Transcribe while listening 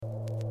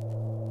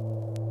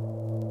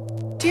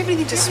Do you have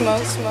anything to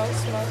smoke?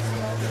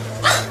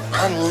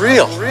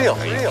 Unreal.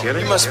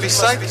 You must be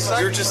psychic.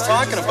 You were just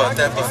talking about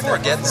that before,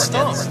 getting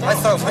stoned. I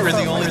thought we were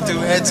the only two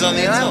heads on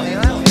the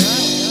island.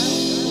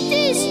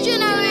 This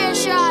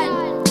generation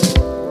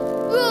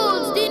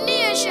rules the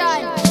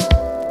nation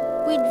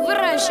with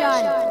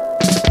version.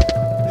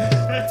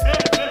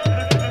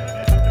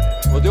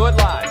 We'll do it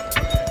live.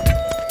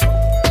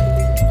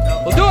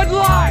 We'll do it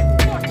live.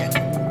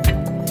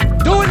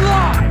 Do it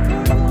live.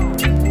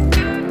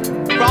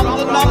 From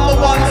the number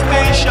one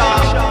station,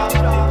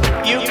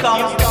 you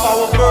come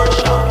our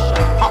version.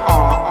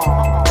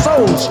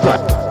 Soul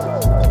Strike.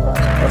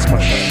 That's my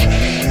shit.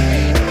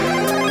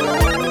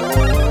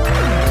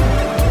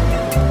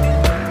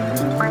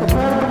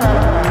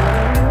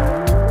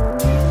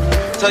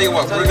 Tell you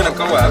what, we're gonna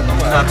go out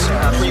and have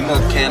some primo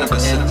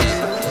cannabis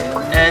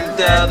and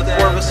the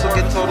four of us will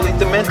get totally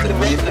demented and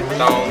leave them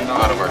down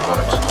out of our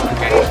lives.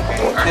 Okay?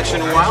 Catch you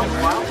in a while.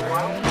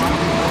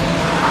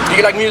 Do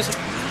you like music?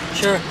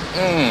 Sure.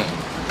 Then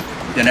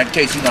in that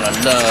case, you're gonna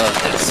love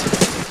this.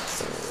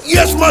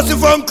 Yes,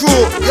 Massive and Crew.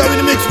 You're in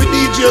the mix with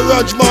DJ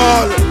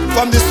Rajmal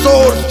from the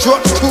Soul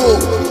Strut Crew.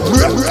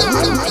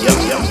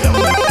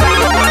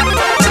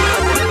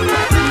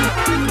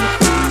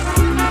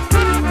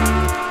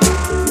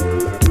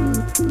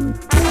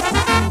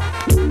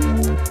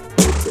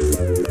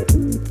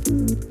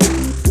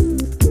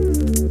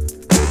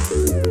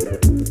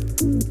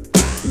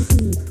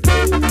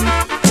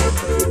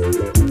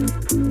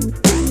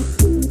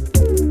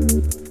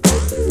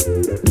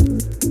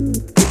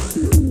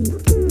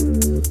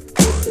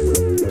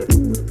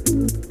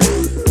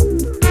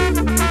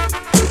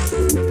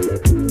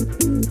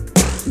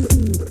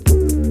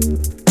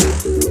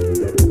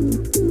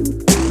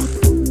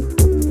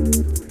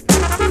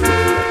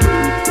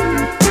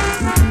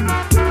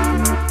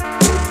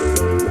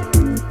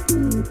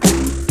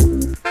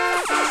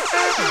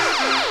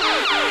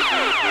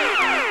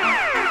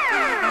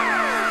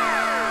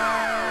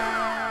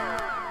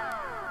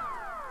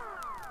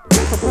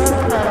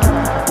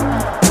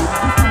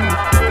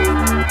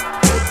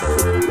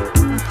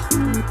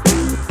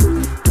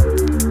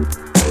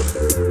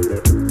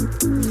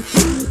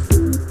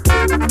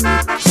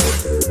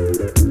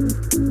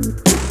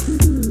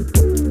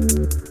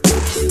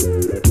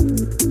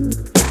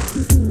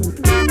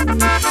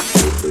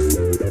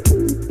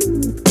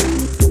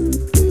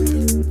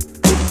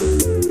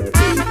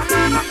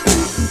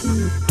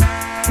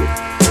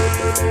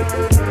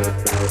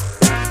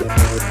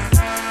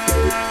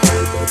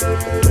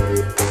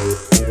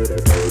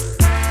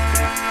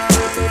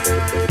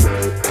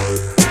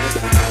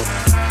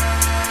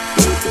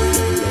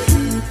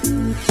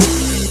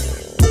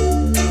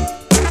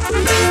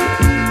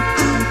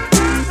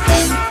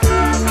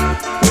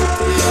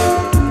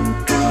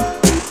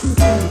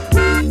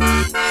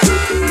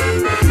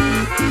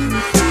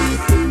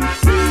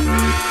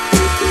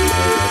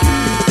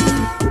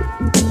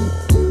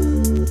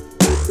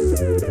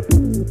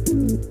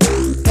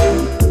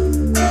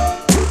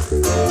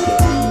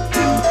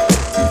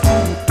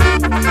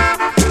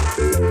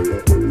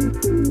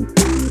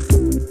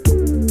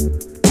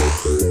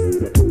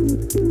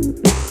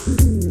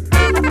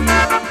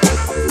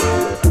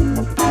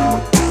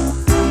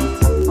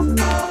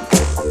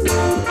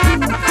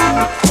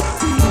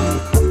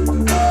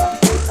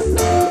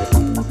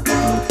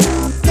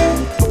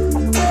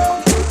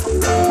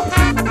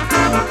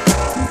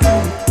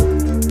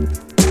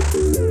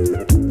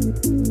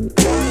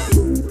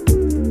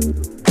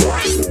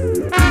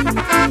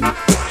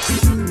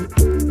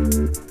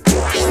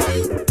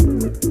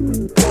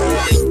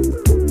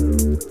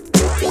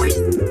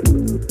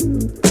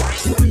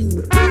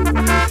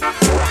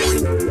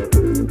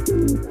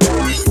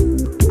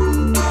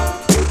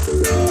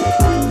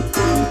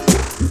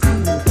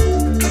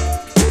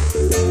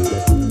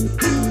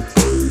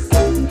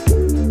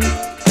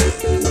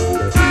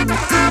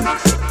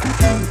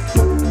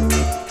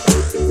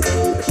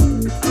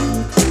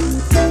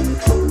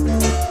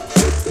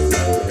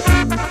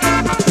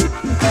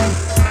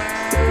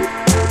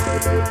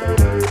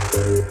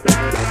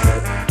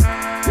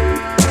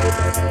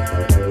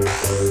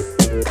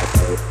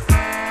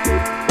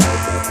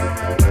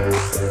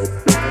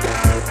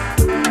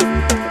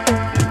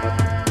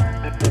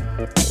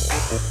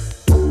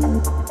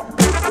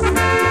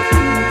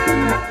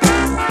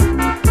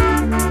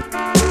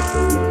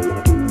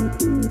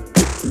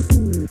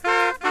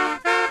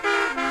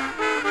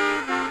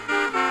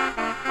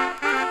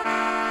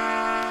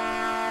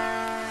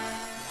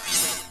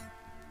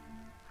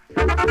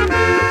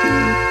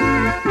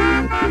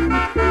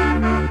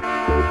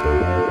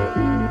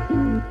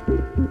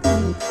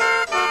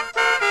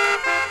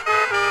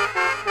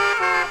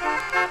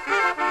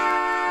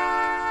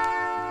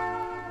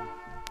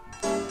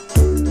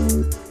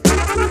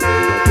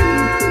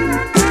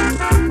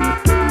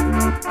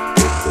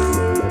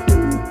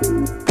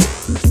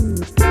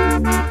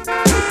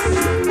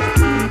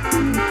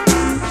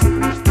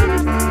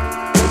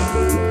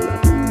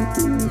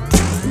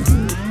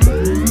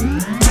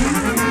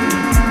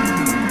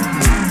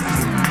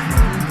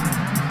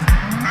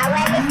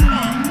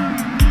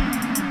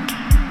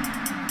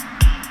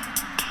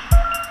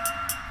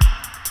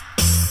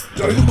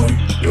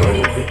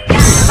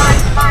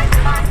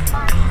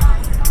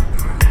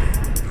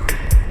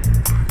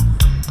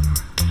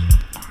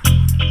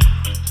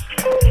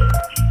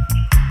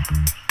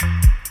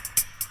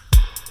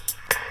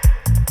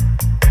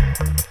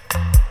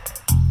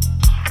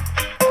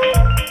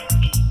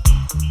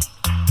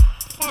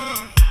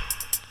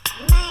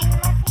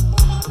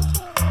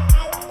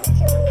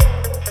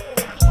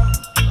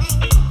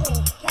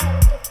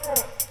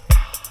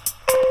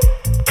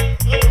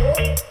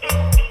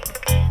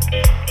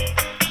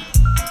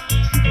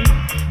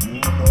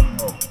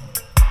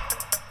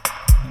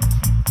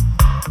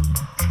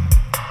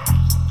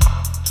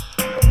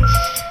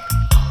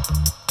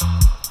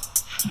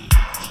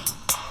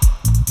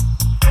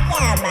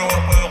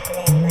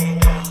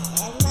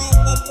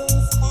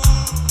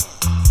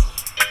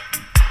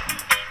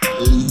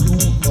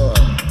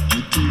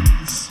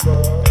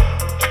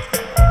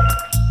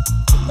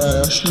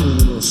 I assure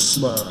you, no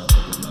smart.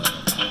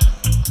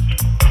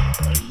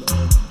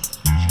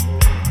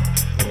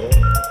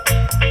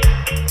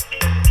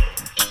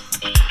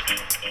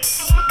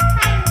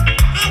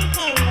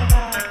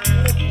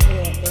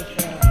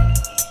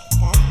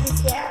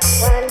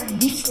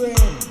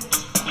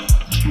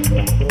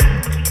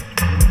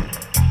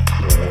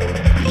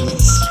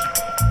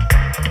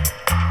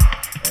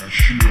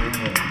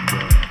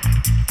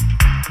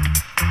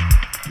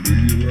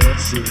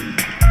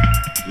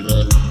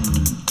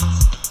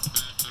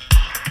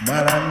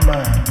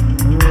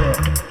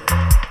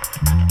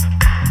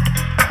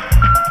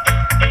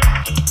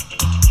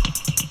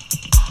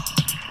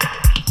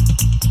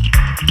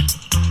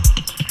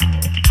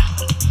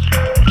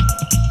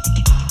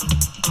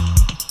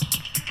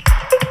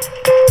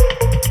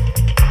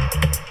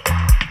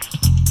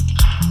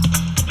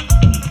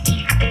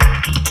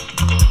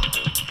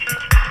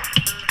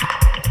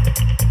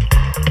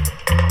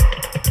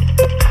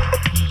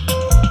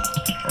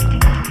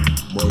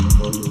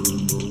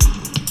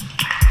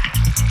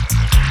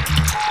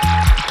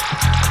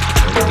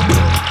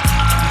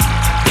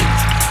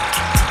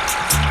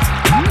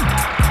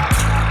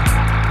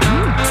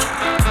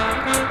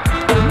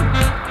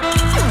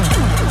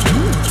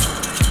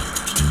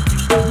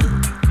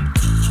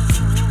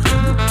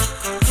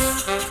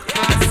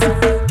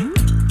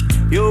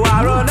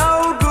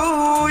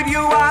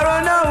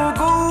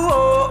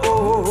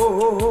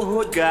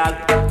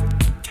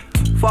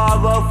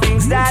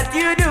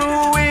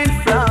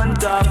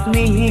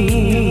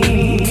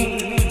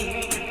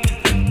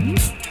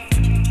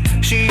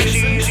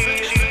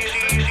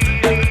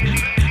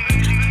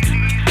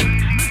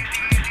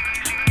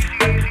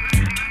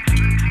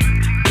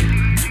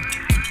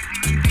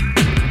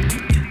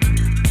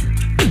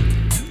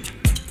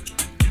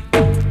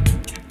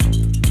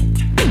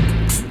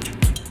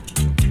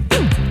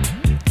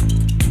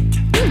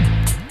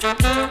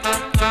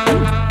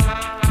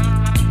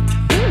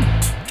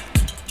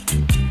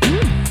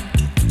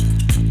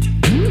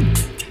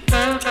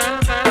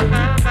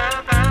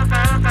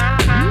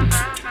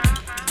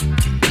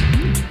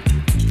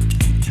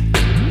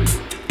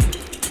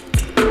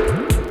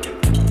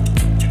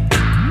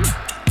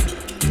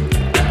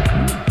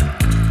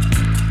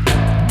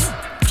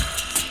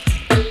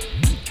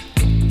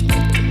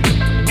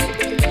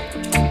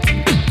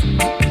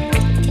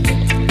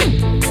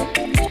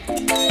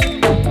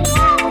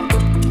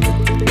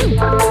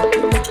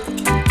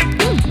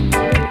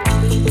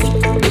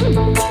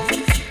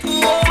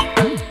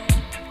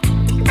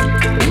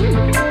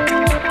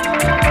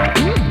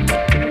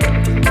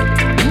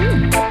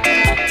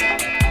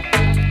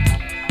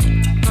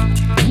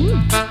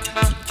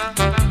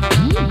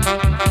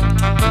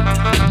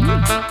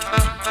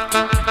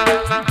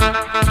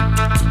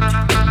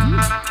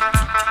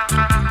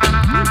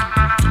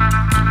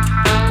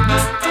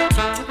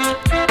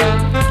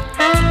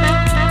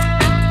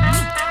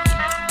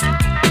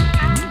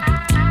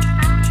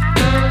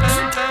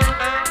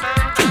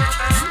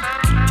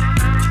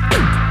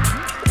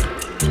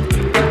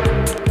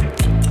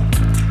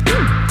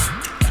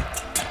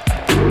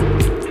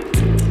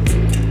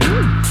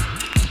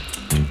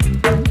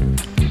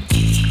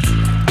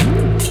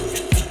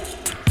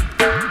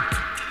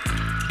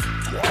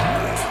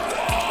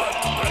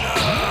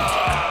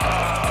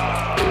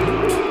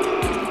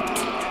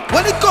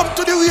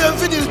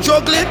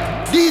 Juggling,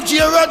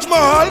 DJ Raj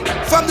Mahal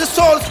from the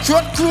Soul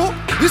Strut crew,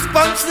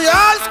 response for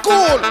all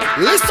school.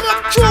 Listen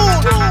up,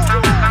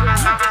 tune.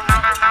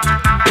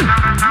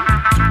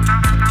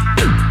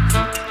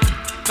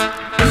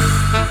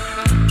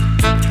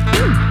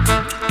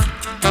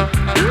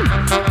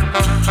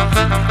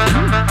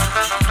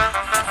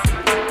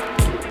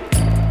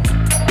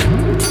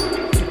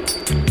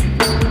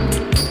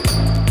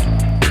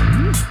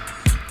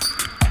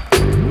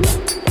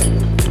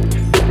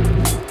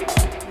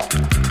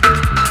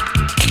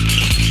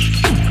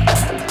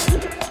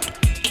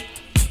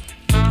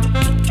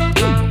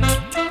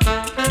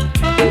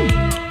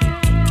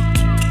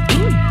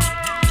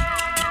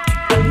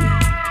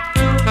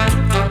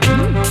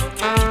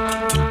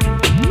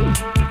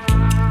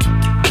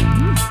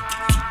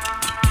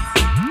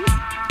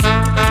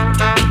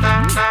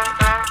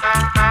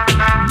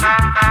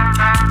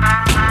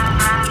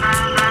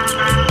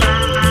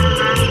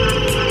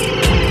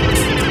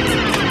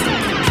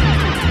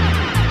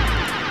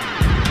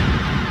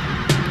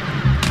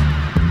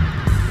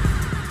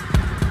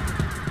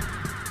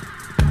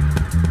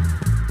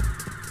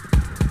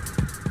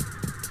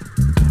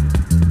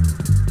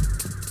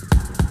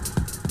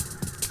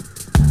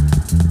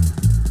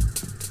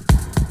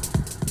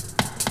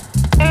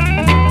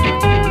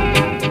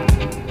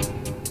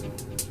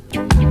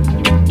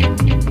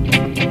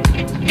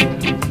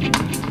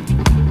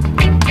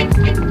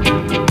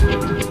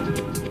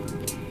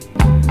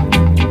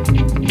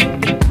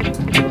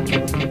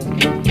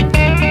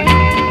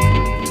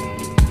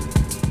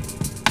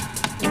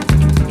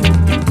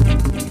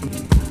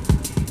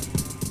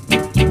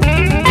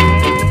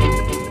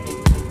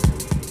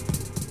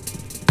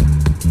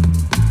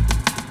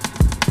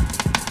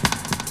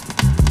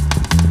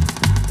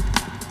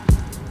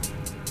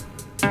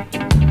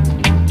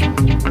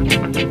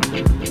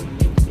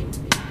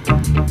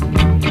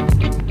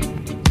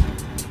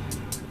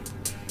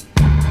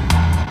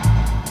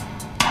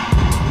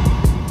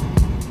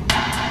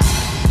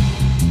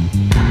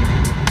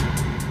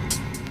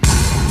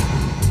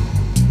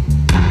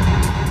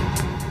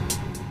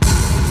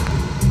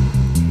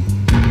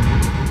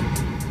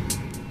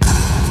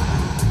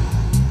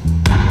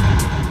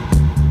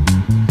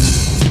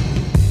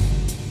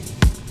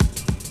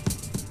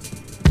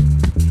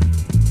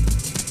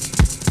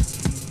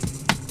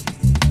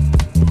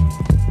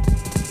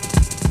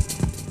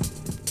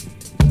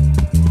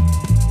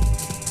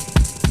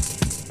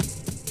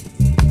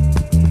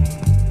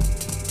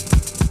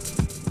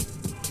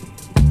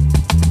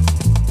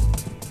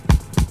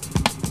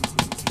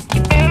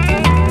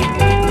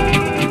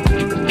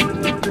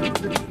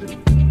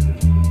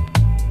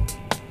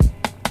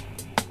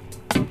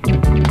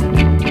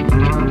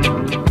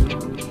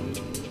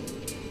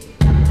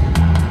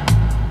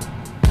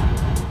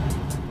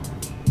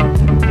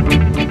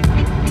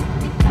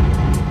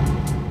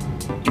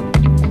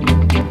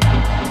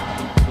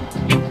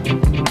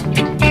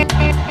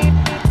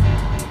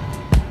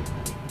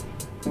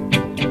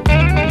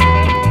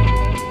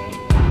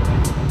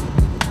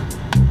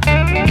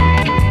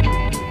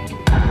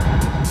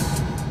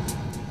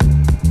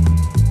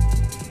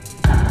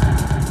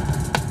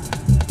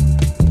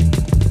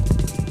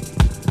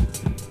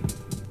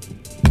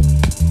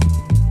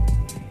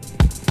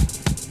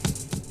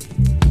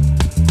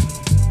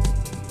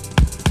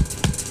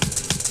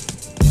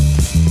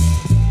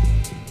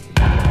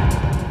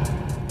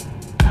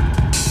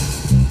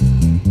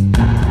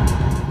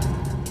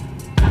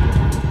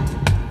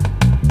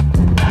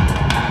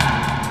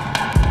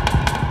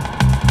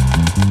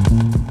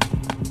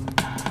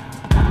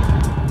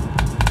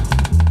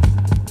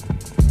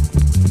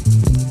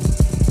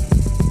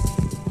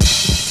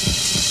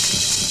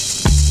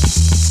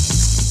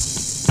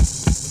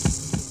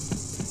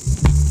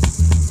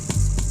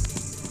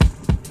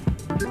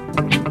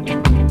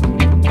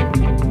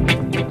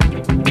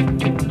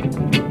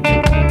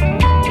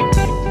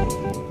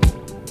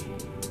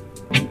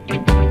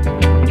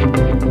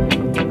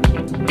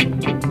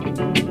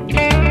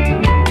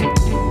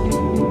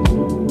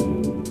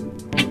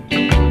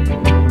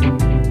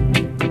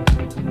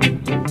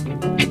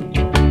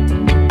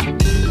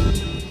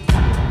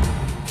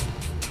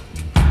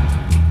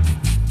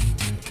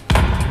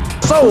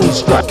 Soul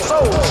Strike,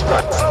 Soul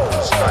Strike, Soul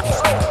Strike,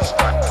 Soul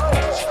Strike.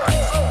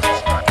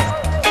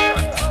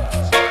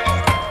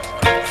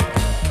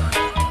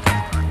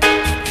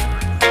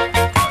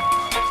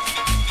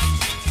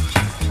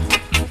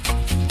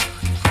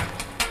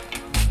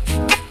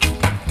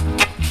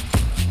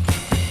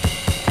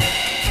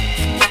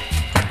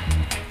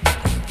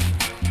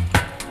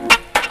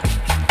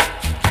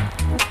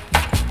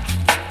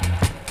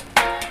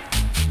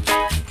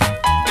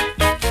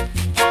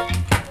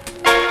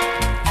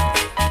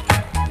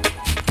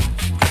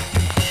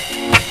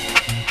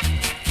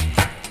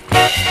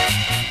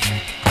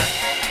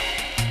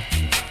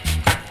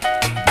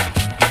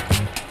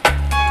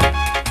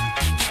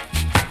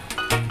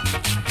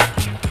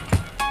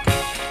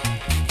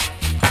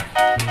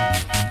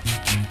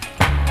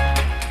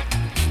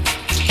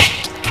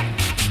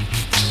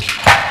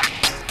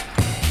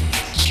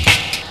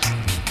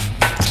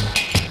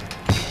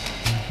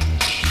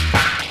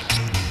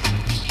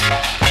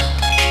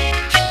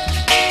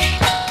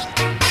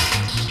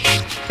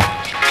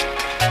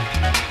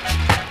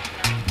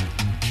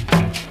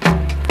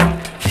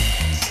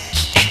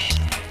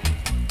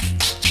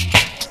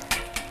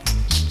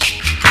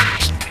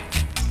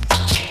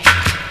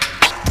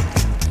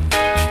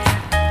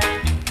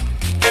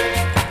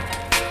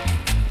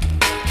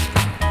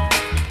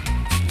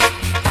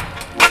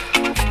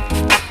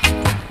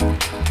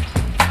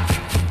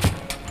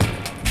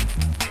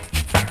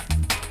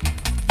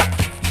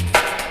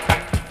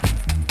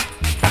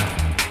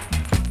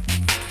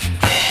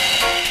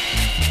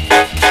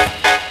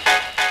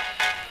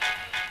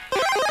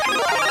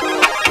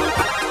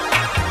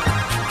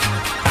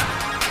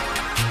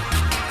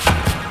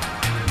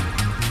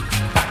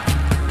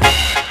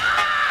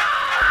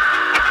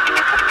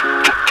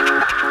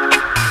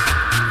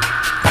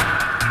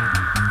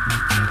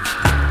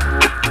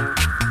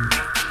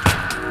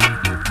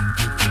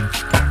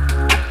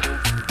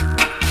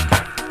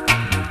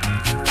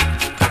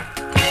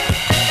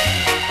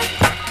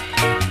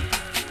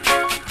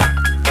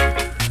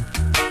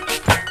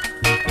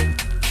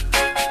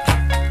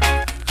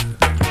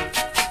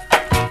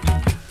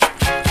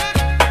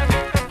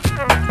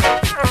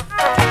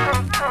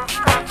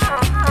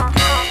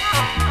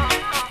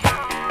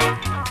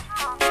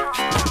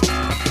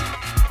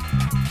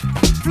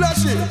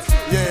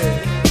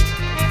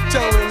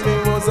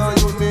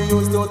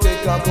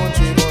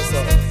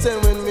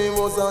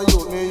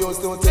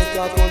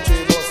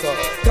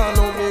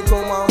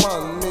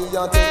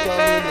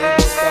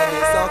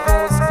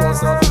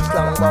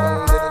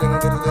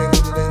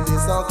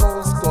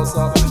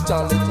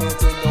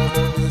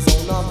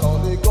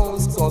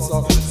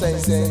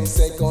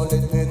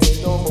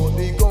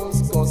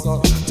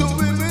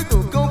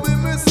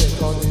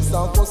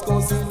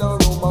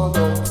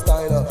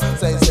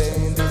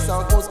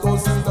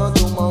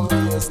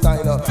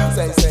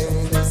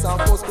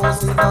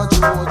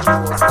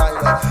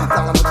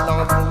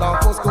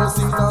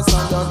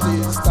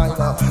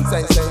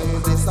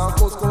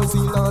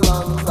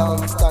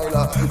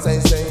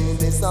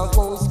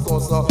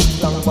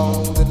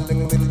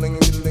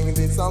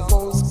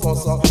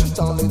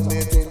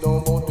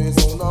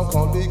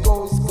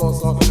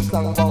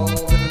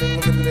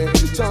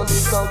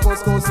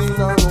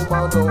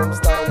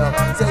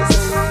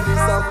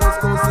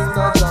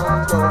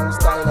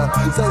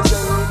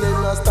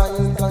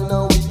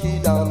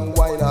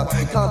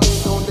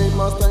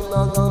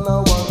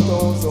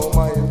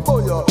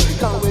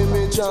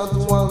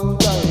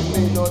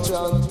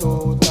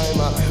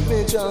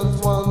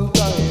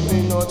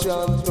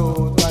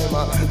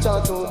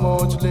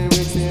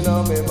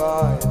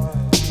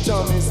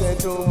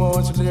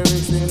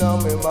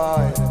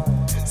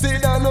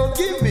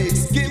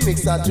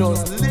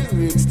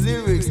 Just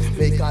lyrics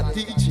make a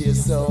DJ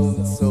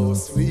sound so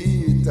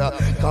sweet.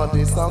 Quand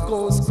des sound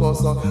goes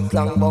closer,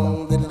 clang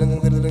bang,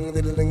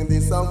 diddling,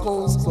 this sound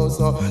goes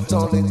closer.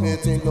 Don't let me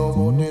think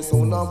about this,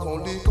 so now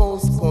quand it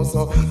goes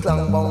closer,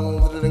 clang bang,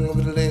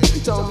 diddling.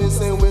 Tell me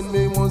say when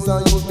me was a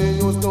youth, me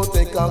used to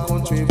take a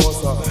country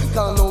bus.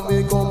 Can't know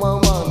me come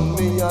a man,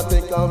 me a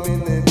take a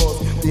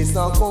minibus. This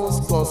sound goes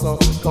closer,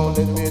 can't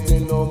let me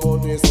think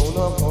about this, so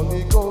now quand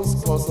it goes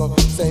closer.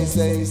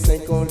 Say,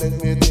 can't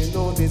let me think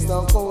about this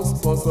sound goes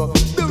closer.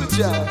 Do it,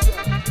 Jack.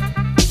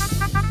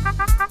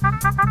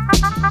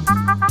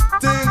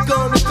 Think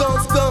on the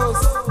coast.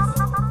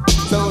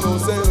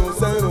 Say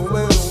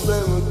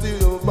no,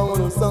 tiro,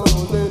 bono, sound,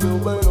 little,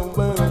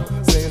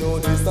 say no,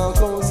 this sound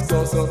goes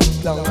closer.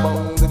 Clang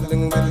bang,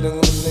 diddling,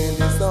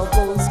 this sound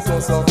goes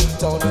closer.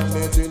 Don't let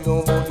me think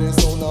about this,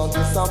 so now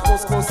this sound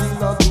goes closer.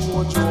 Now do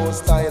what you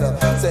style.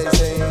 Say,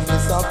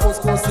 this sound goes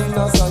closer.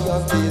 Now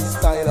scientist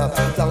style.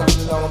 Clang,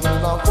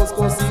 goes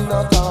closer.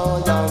 Now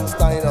Italian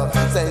style.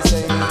 Say,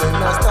 they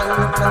must style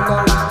it from the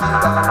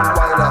wicked and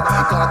wider.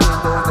 Can't you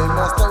know they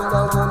must style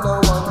that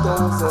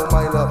one so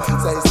minor.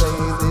 Say,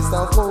 this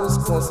sound goes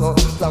closer.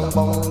 Clang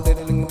bang,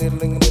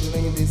 diddling,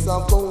 this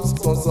sound goes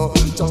closer.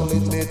 Don't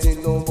let me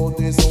think about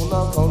this, so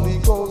now only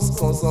goes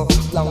closer.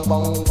 Clang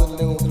bang,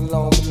 diddling,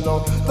 long,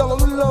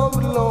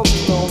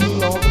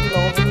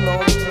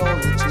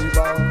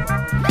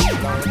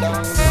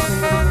 Yes,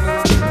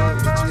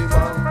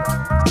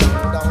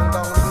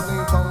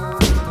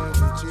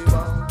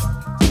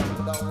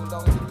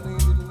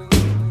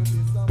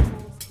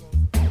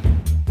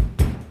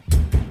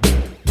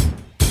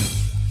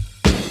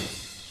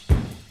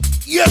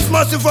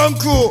 Massive and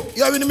Crew,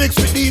 you're in the mix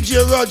with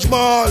DJ Raj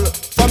Mahal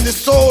from the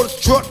Soul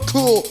Strut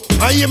Crew.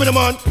 And hear me, the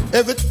man,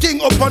 everything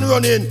up and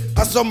running,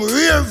 and some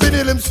real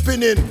vinyl him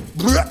spinning.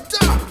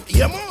 Brata,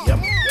 yeah man. Yeah,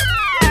 man.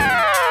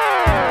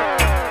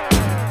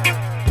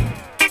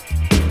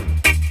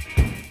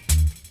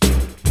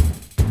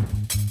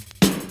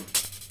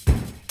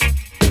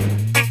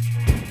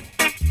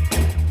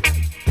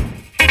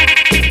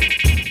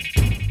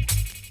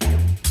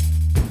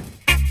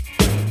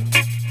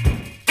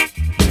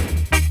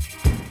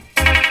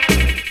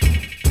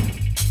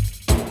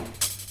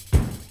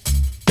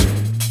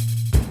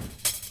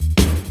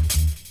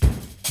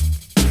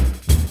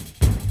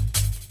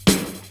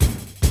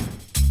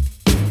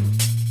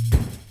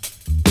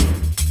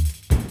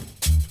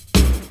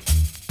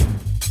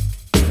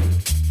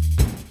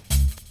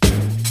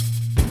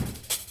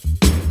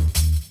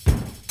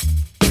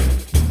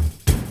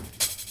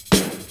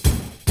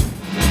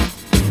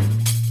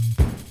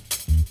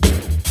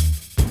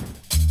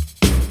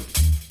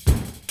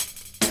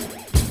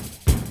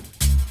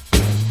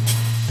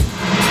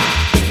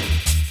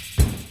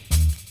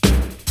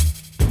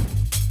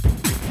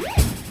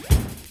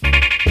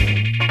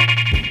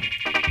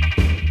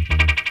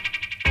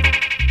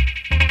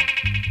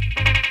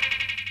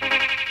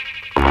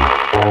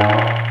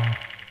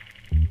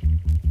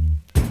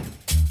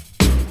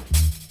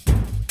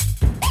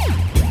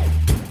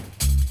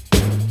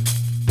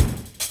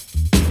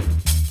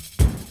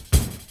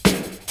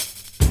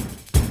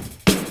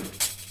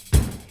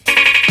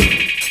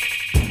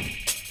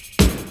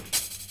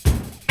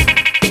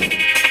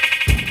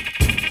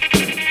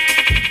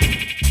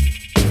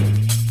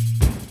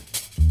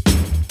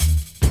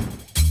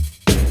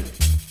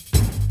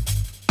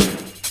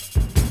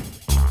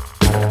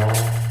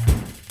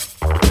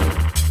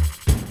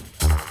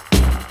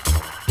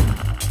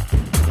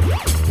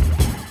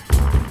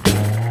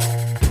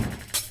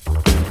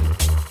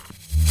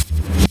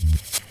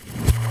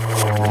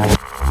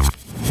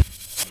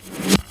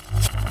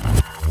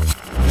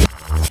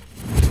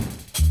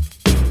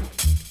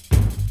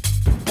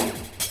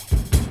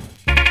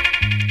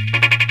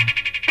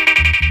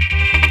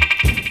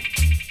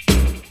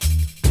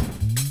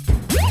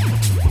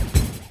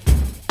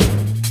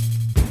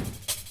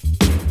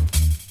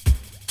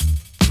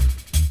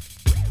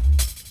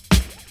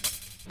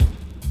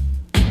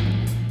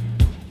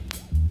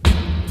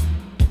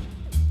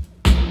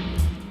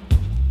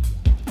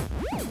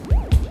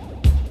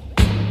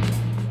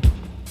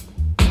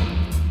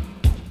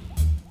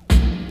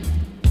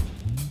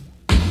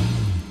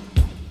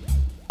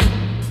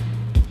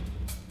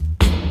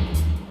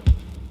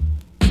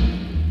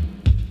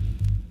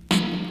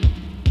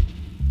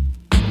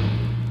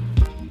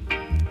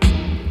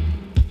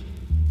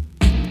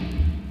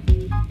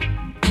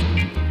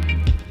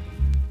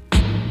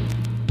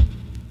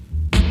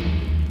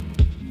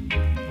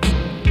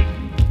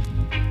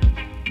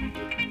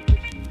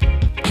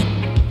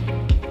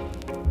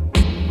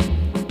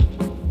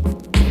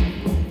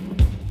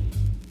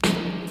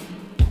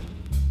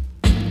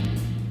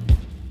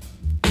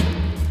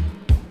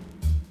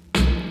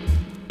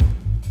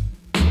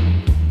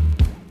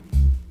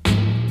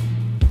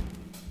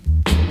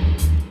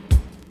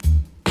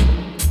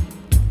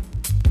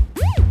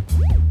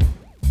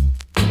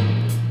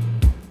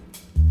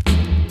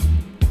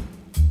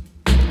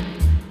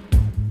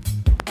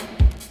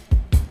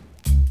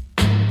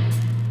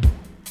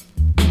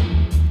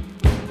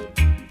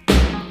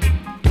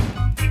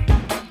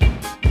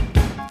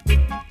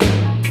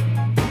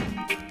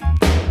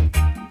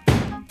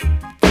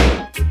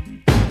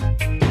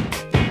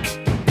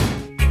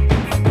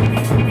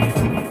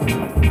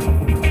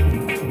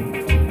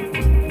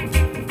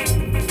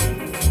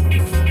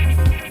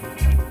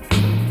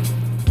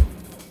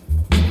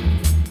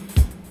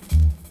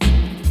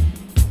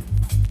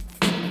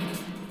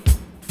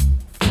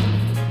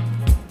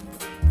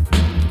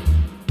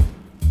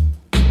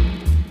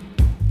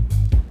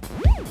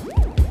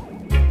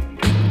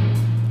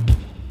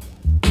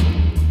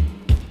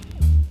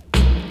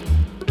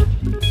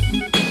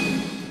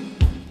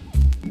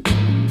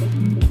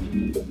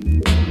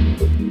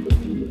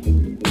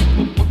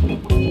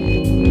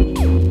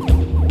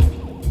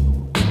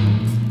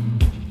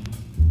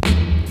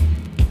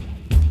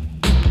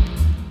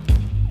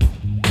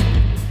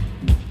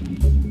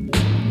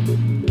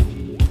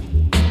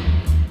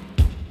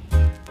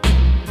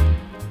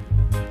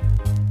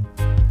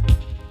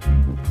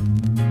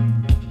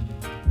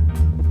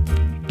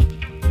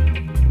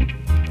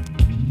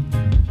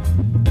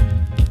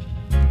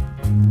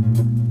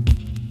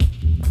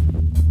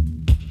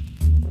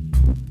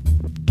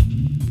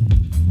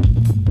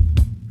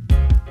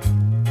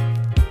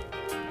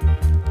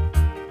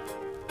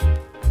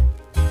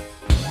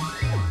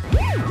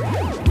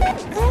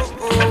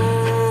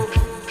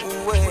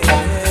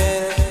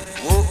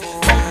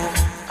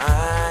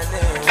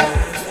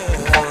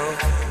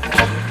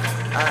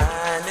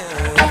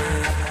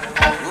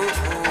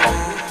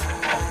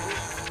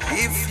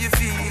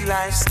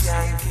 like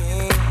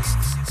skanking,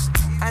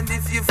 and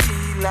if you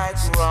feel like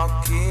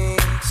rocking,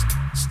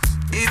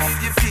 if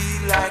you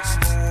feel like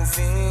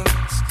moving,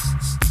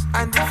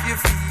 and if you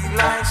feel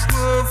like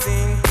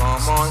grooving,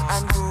 come on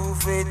and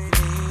groove with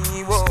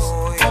me,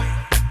 boy.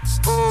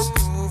 Oh,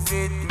 groove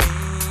with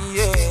me,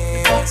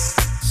 yes.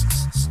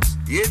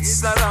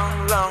 It's a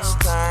long, long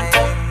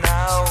time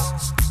now.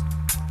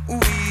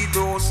 We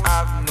don't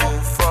have no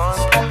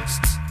fun.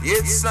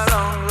 It's a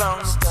long,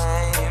 long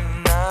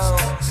time now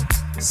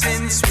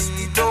since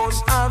we don't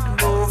have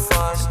no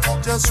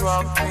fun. Just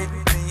rock with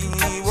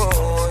me,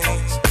 boy.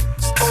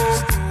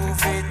 Oh,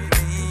 groove with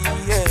me,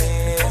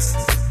 yes.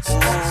 Oh,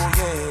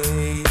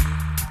 yeah.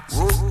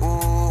 Oh,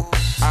 oh,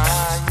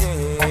 ah,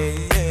 yeah,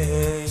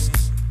 yeah.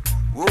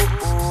 Oh,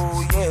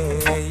 oh, yeah,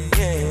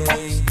 yeah.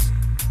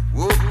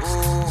 Oh,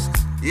 oh.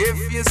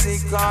 If you're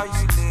sick or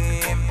you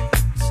lame,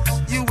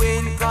 you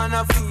ain't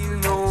gonna feel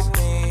no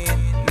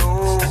pain,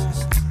 no.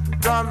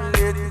 Come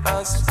let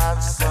us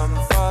have some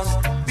fun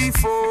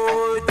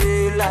before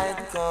daylight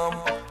come.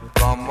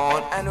 Come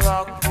on and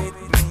rock with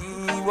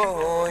me,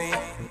 boy.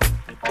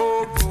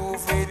 Oh,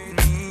 groove with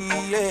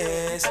me,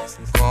 yes.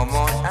 Come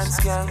on and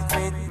skank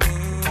with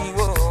me,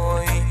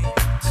 boy.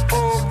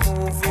 Oh,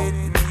 move with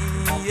me,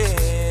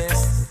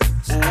 yes.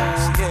 Oh,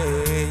 yeah,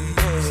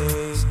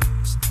 yeah.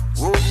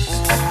 Oh,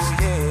 oh,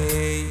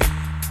 yeah.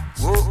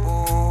 Oh,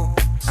 oh,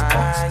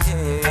 ah,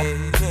 yeah,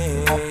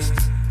 yeah.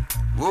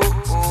 Oh,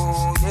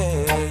 oh,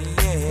 yeah,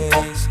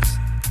 yeah.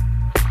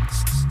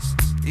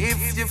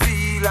 If you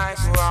feel like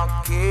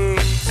rocking,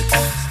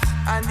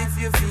 and if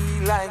you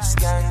feel like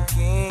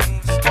skanking,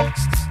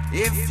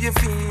 if you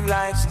feel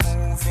like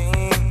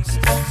moving,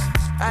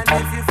 and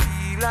if you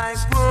feel like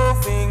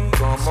grooving,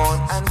 come on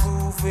and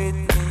groove with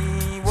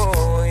me,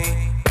 boy.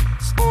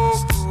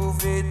 Oh,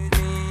 groove with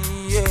me,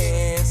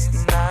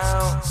 yes,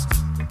 now.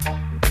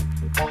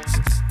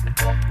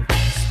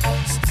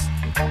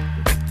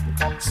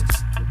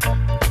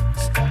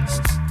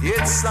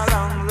 It's a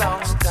long,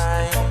 long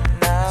time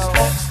now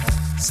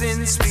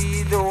since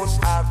we don't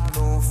have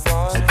no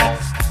fun.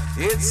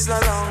 It's a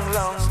long,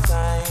 long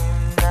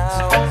time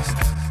now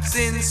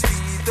since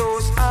we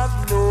don't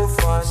have no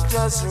fun.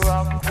 Just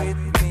rock with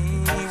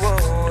me,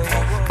 boy.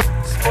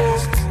 Oh,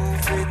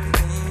 groove with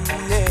me,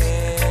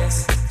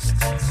 yes.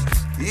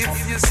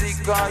 If you're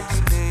sick or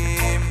you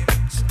lame,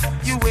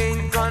 you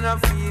ain't gonna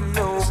feel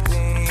no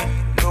pain,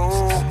 no.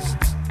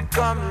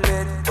 Come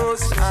let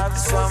us have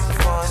some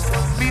fun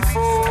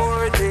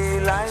before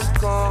daylight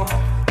come.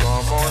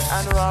 Come on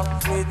and rock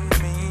with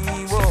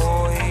me,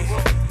 boy.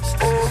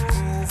 Oh,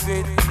 groove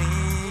with me,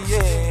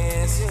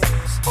 yes.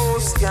 Oh,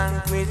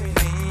 skank with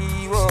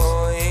me,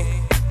 boy.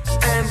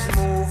 And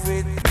move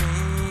with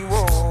me,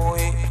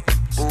 boy.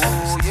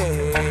 Oh,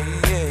 yeah,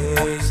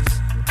 yeah.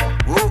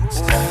 Oh,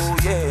 oh,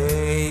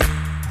 yeah.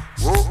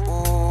 Oh,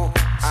 oh,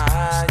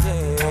 ah,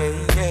 yeah,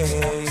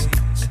 yeah.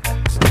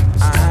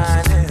 I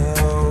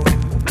know.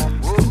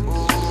 Oh,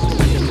 oh.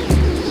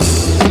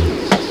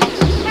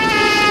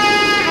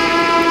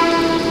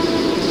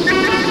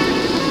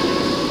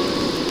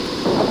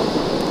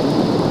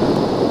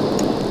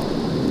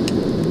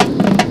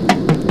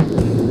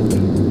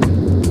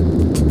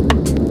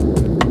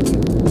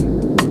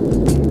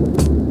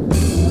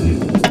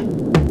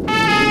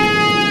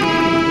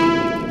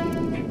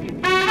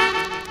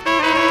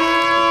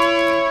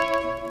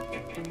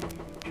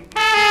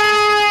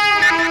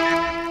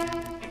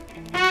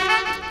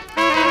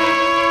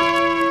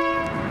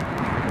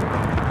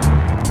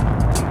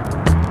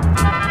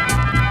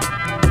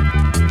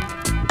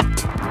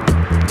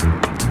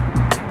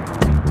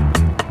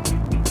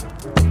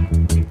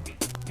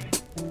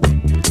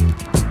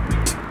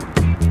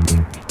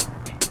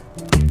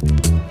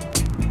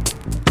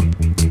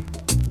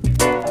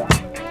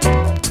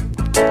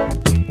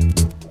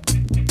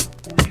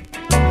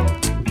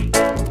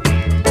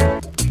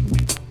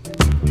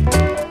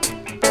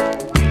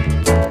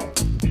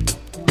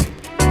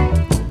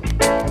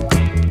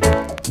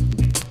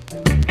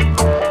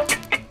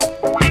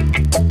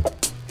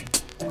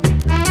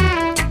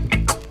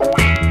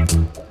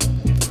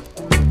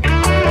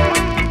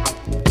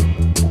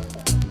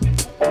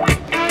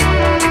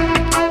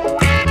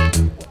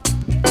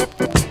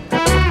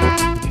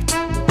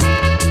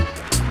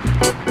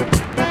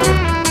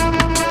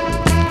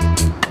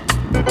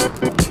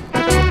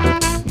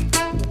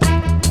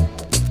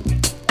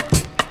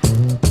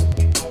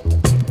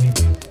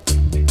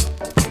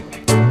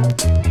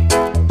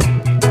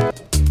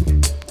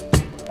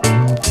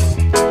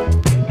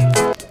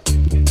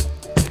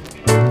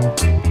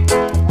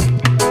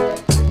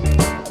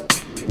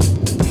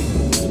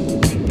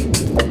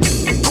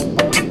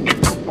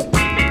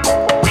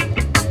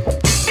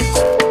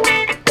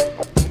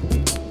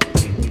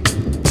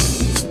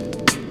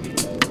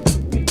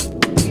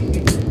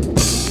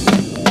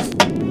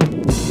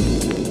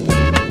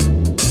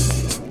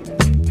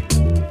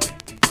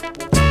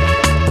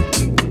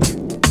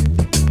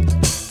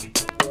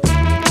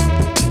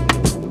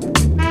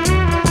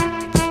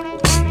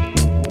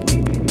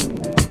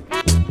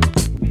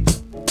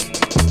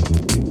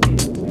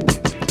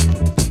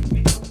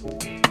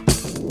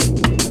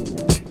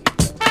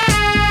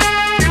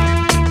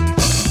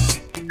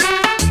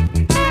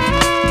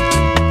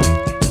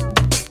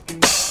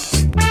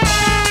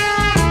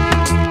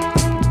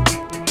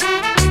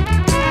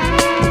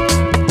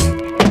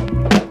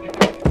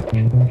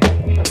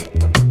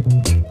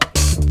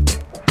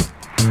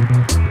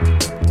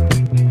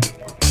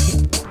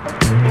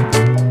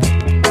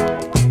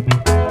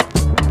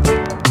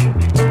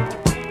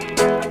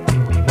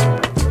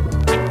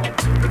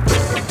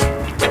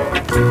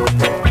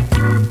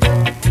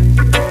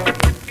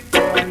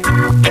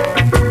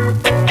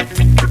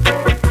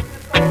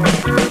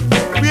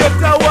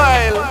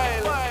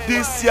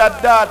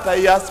 daughter,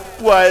 you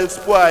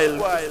spoil.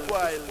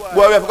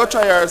 Boy, we have to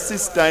try her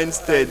sister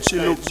instead. She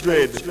looks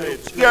great.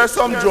 Give her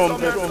some drum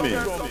for me.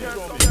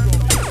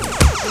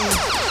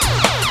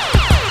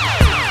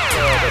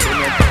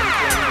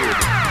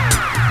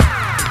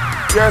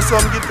 Give her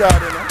some guitar,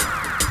 you know.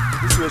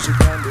 This way she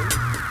can do.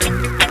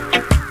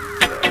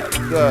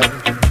 God.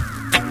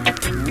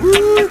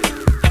 Woo!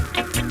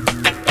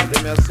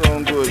 Them are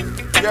sound good.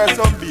 Give her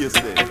some bass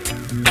then.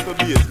 So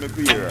bass, make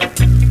we hear her.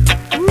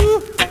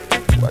 Woo!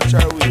 Watch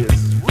her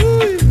waist.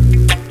 Woo!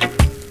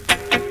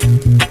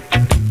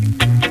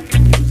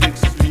 Music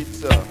sweet,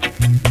 sir.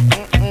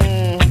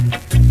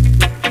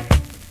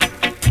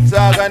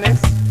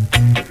 Zarganist.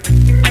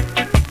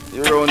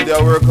 You round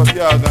there work up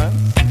your organs.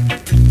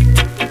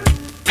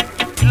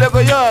 Lego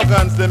your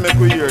organs, they make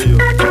we hear you.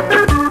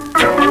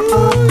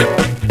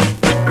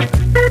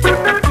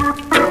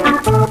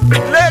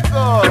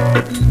 Lego!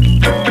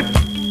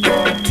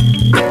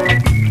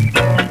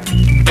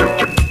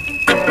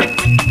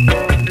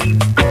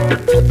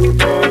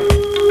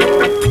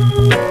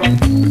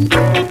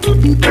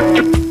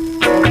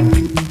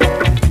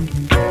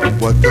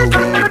 What a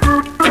way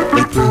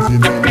the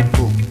president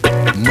come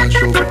mash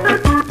up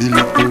the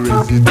little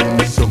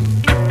resident song.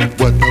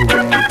 What a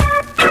way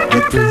the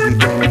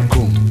president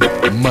come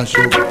mash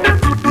up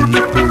the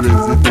little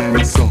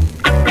resident song.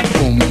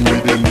 Come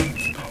with him,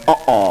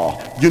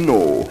 You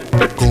know.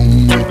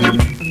 come with him,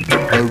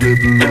 a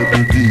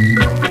rebel dean.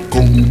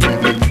 Come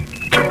with him,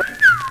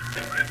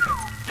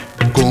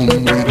 come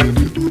with him.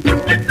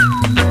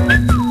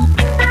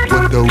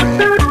 What a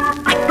way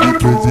the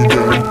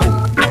president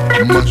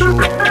come mash up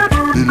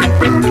the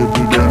little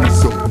rebel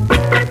song.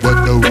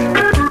 What a way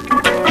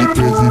the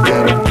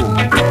president come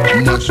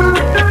mash up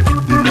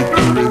the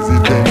little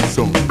resident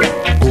song.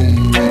 Come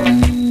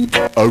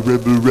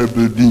with him, a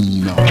rebel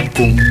dean.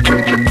 Come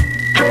with him,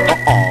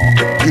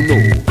 you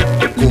know.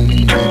 Come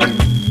with him,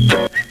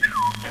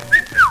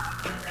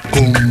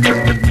 come with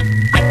him.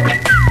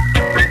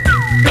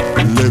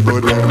 Lego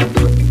them,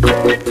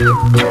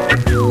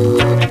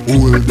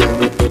 hold them.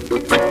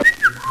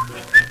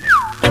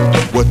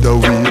 What a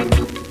way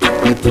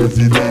the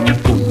president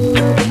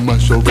come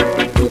mash up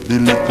the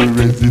little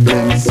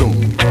resident song.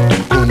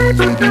 Come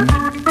with him,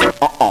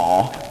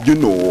 You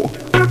know.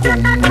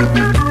 come with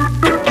him,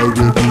 a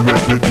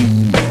rebel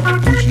dean.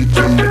 Push it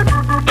in,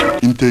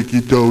 and take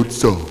it out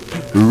so.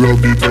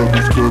 Rub it up,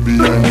 scrubby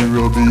and you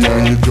rubby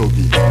and you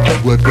juggy.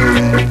 What a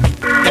way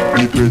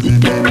the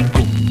president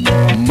come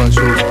mash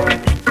up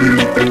the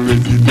little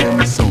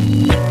resident song.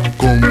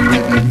 Come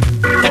with him.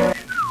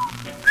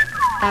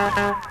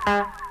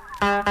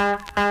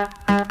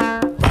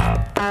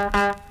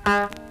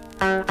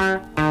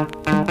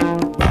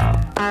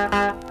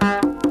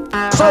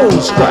 Soul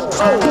Strut.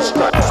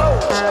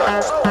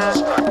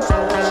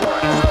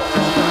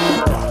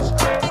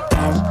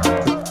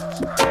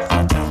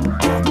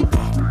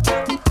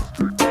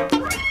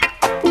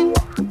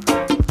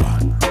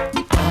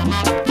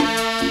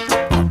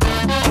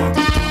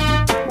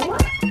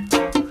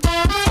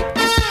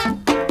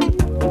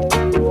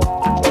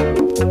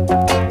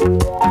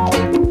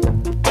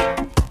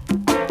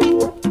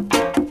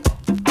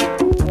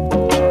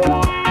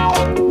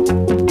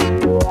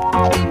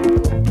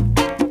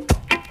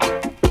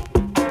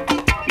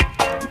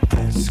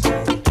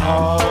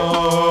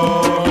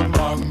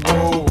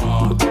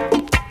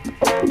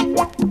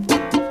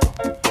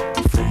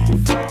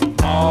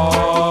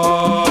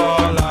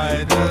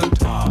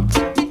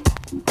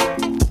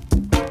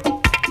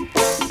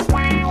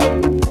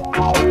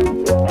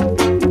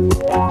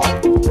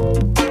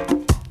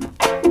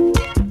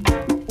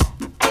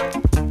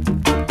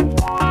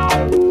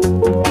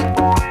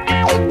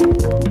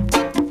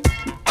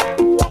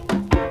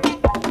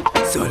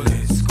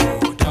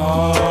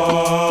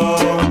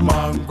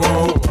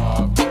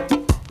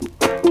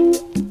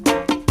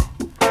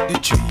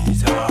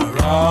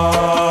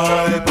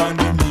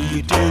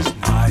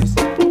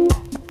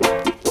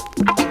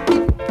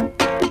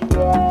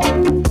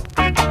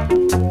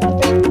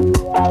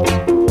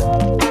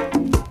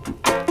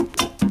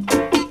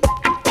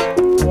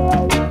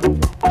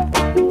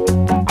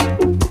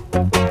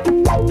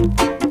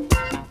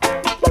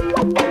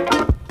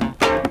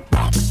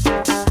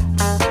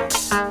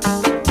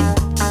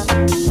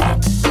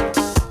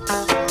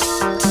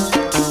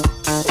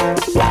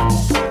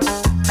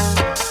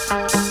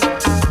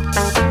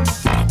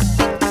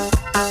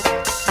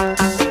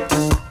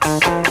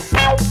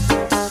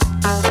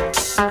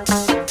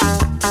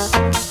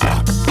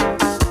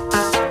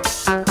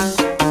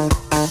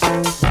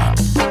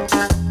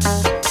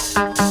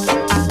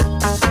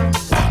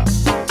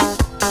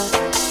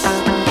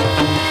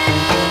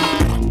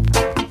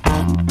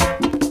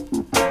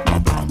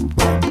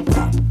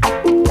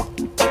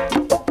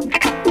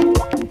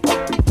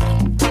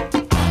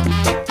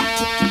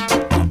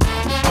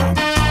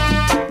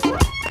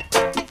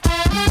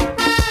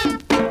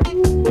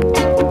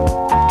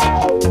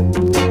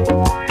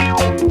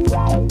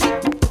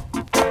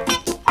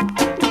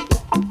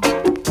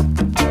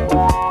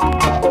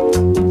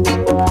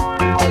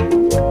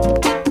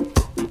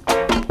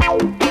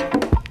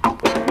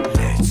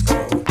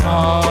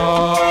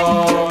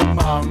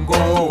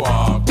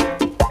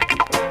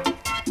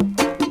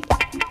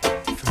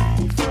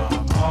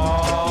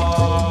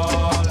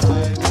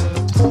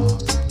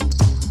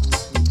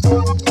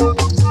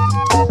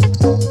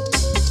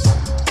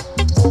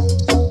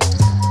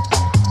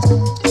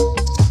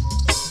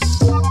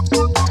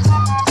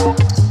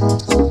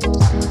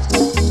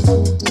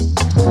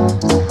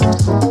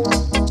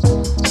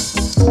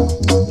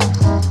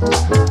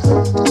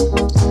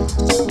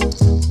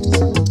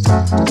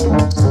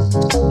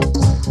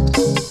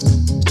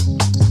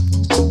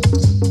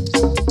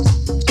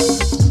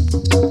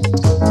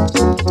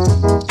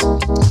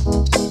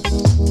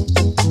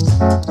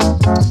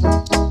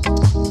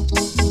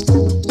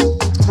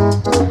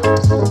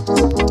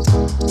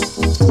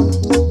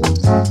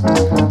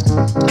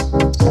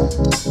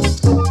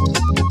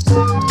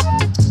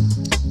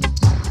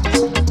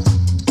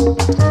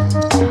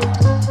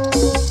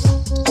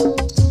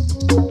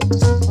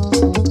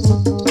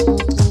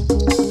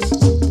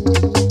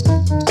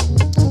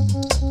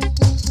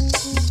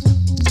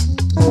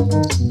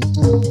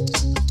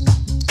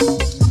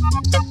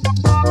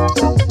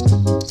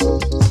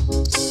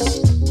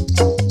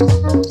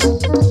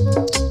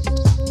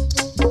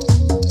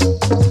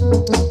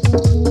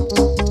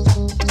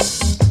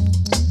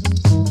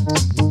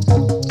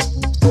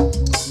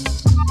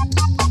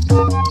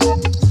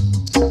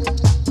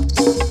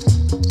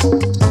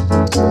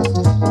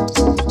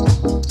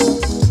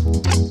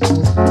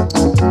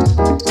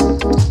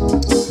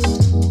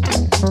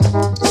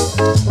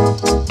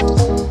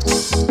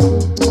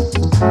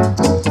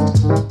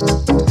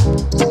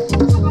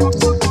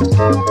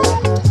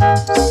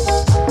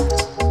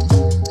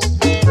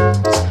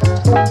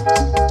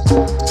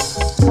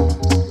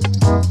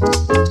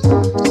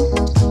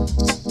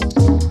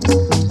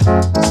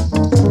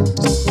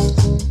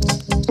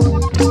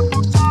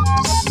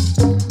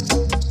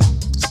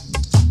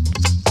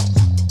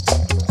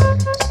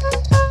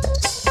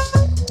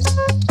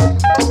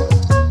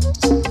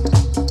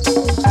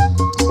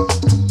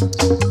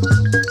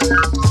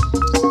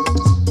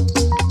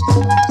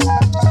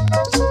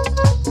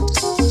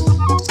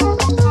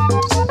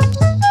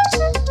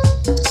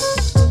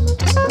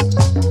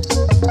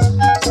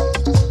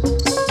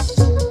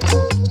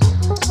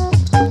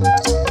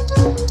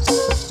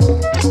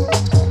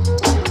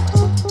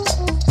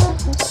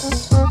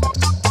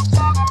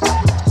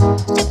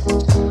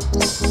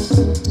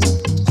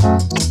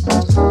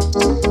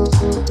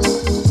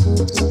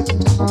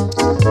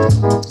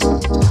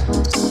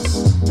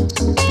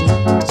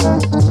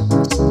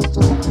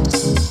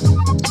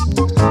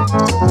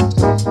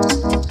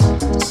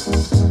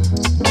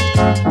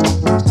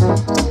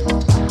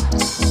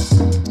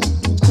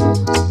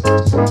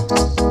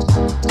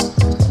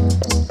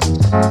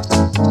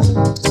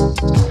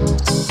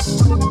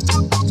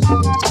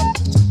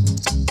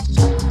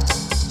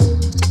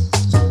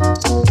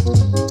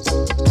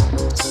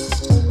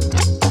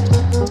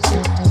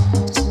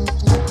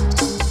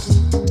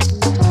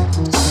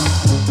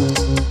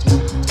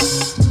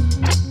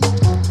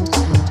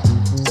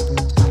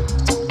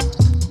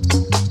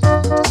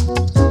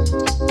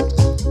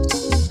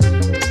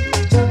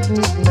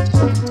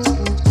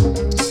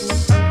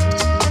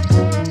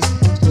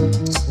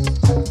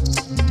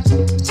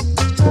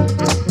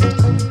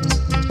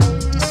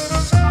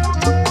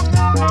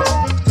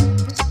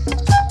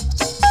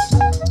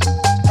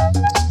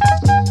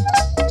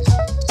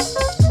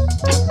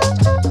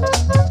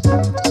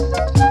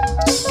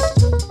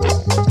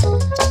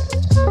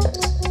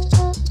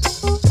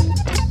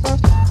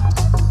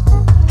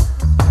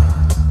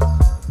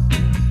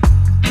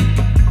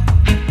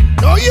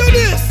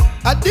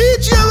 A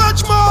DJ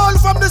Rajmal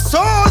from the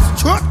Soul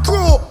Strut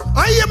Crew.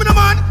 I hear me, the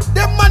man.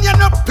 Them man you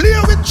not play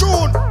with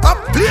tune. I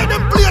play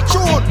them play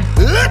tune.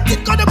 Let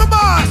it go to my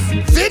boss.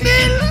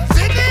 Vinyl,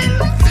 vinyl,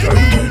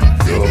 vinyl,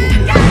 vinyl.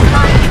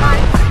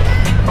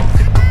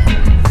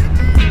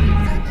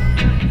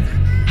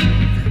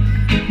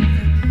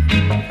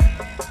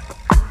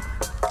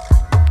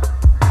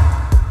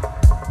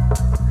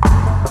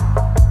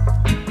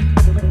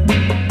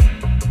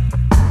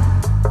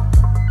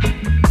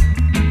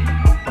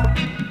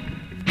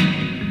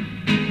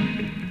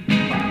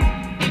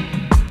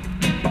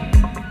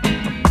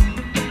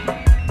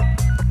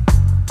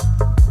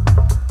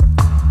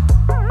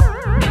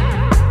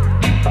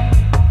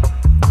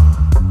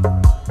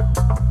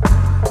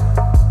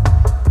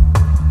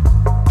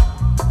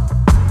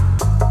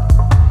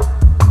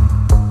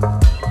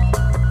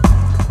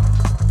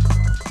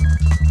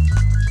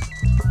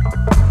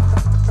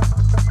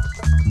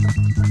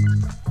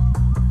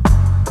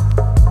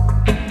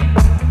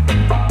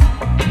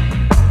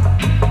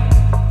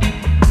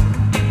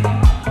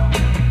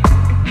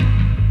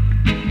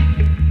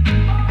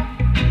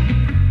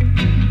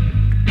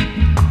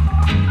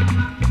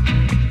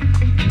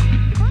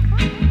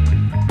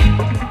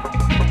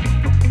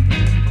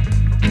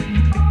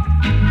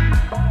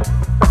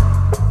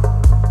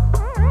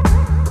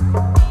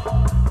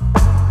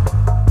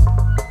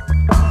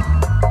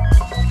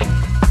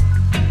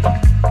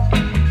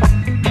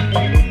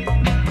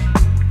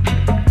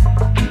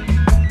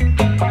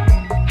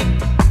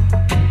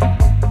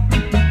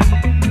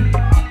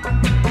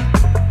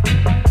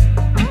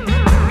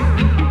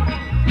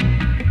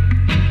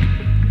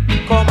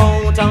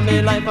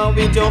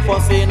 With your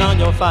fussing and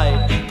your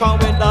fight. Come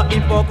with the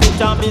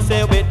hypocrite and me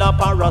say with the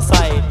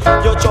parasite.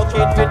 You chuck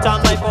it with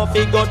a knife or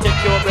figure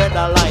take your bread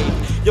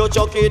alive. You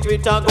chuck it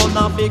with a gun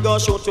and figure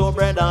shoot your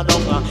bread and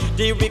down.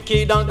 The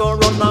wicked and go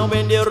run and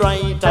when the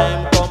right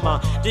time come.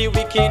 The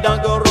wicked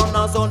and go run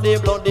and so the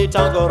blood it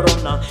and go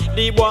run.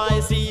 The boy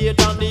see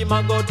it and the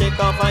man go take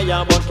a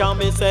fire. But can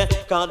me say,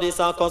 cause this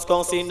a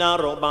cause in a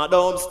rubber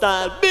dub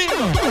style. Big!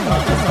 Cause this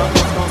a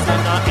cause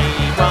in a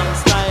A1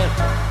 style.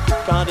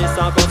 Cause this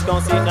a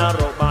cause in a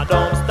rubber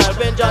dub style.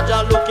 When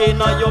Jaja looking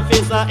at your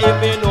face, him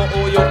me know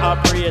who you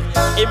appraise.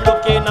 Him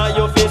looking at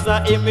your face,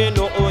 him me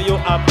know who you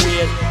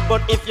appraise.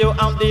 But if you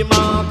have the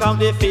mark of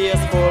the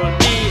faithful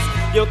beast,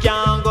 you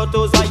can't go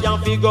to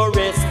Zion figure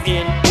rest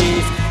in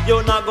peace.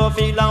 You not go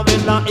feel a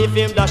well if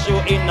him dash you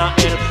in a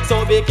hell.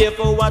 So be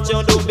careful what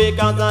you do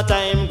because the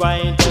time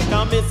going to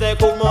come. Me say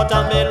come out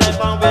of me life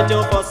and with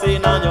your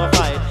fussing and your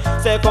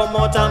fight. Say come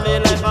out of me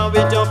life and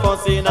with your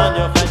fussing and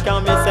your fight.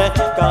 Can me say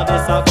cause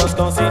this a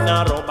cause in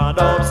a rubber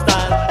dub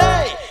style.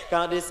 Hey!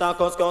 Cause this a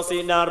cause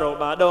in a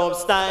rubber dub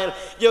style.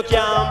 You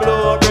can't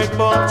blow bread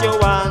but you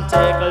want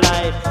take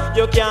life.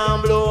 You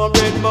can't blow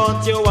bread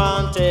but you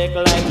want take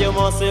life. You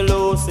must see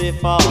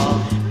Lucifer.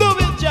 Do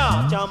it,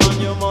 Jah,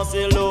 man, you must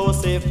see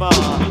Lucifer.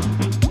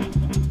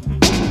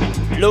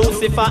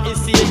 Lucifer is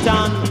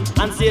Satan,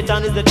 and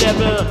Satan is the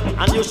devil,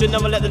 and you should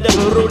never let the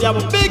devil rule you.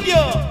 But big you,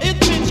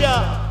 it's me,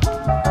 Jah.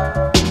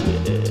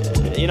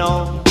 You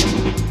know,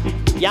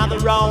 you're the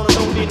round and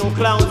don't be no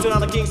clown. So now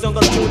the Kingston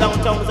gonna show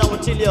downtown, so I will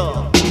tell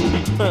you.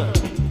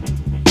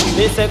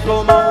 They say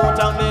come out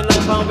and me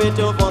life and with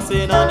your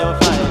fussing and your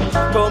fight.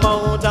 Come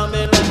out and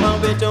me life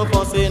and with your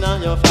fussing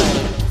and your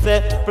fight.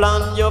 Say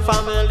plan your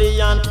family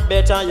and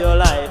better your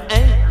life.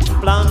 Eh?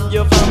 Plan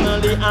your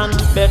family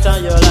and better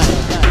your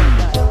life.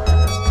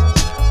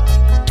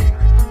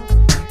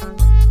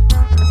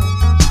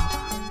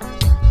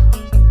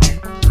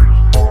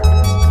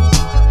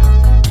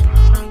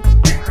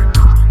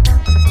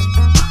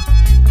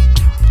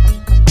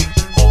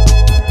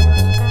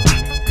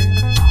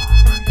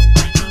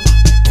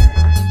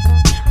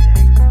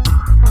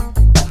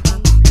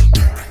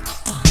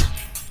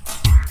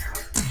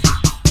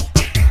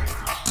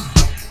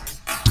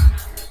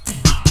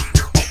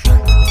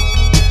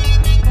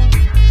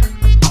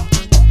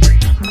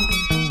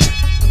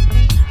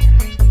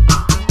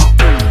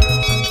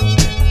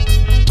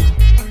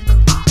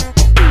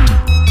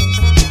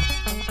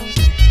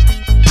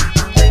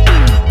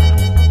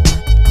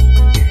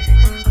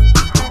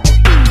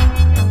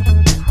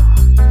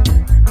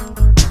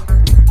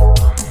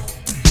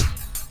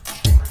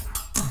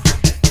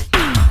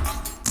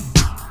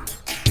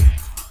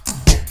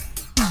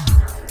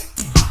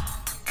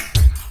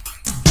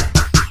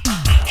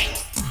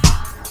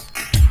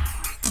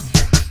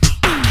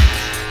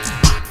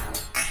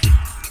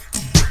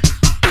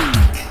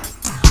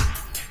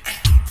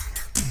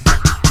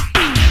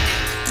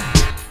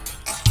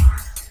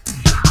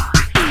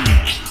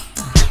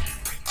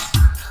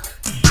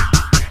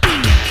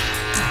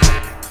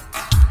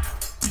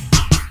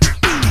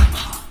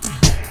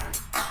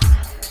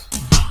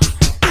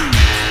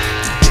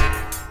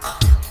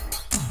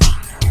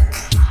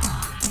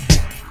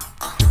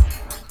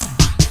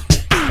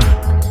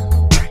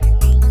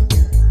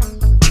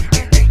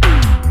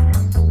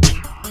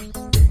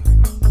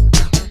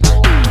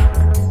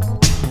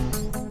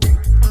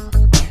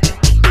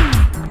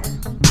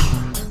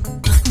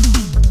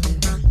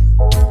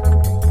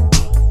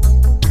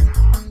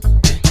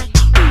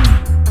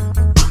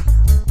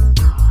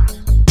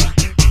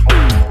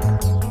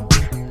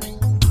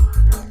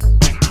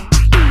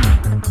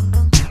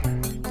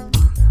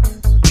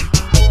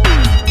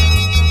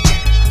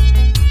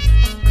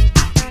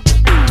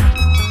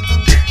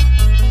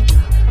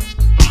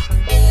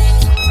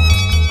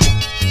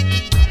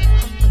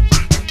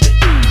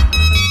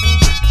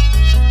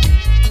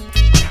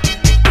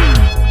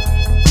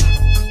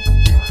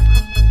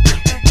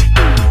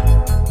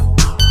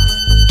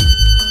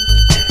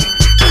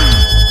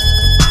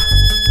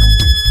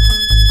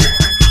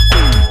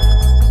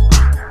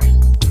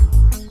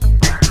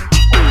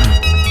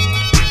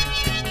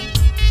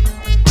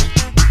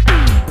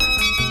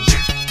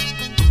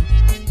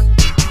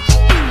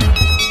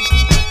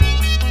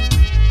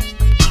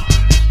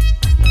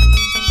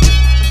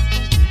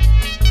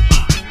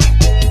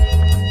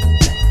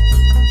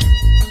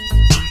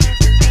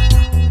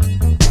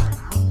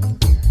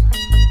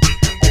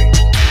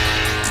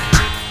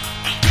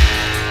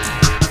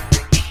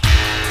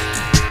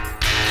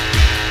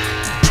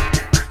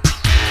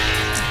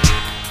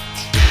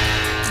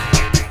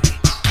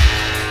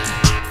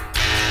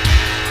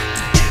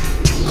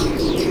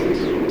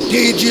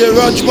 DJ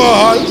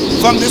Rajmal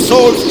from the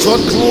Soul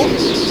Strut Crew.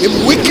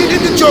 Him wicked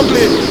in the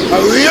juggling,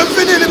 a real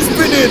vinyl him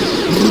spinning.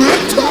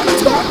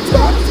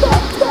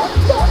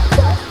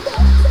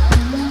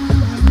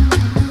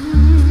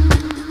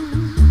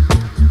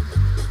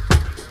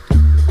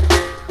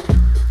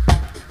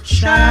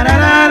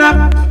 Sha-da-da-da,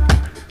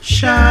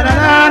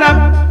 sha-da-da-da,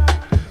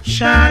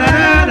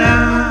 sha-da-da-da,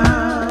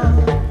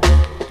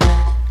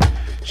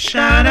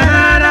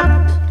 sha-da-da-da,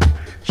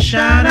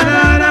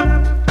 sha-da-da-da,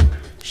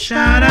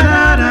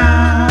 sha-da-da-da.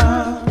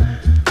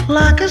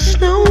 Like a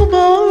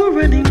snowball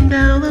running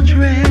down the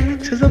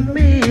track to the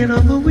man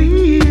on the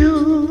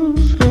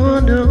wheels. Oh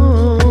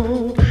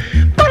no,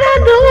 but I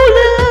know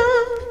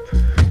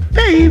love,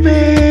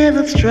 baby,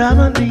 that's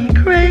driving me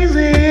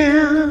crazy.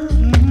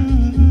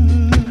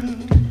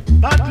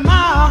 But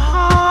my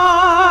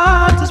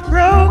heart is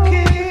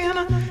broken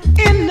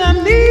in a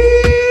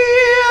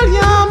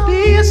million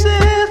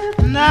pieces,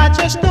 and I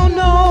just don't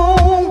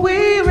know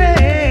where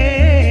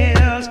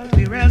else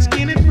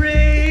can it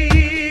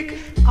break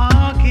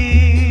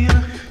again.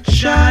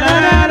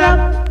 Sha-da-da-da,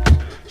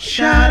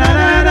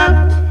 sha-da-da-da,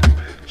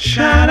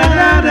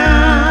 sha-da-da-da,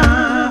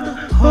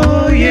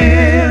 oh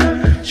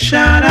yeah.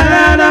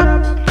 Sha-da-da-da,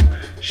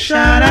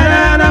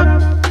 sha-da-da-da,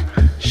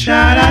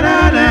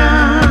 sha-da-da-da.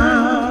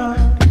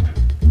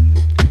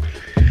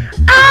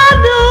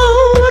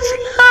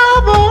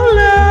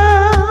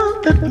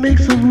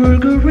 Makes the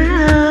world go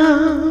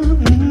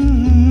round.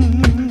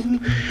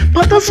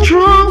 But the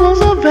strong will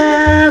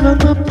survive and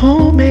the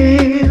poor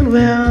man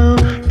will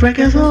break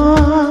his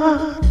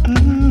heart.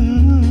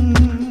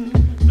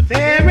 But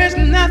there is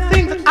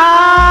nothing that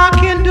I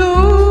can do,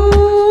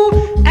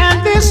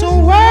 and this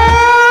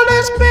world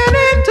is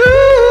spinning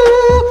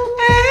too,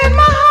 and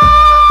my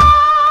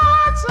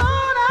heart's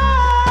on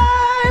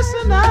ice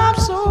and I'm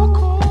so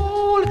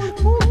cold.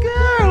 Oh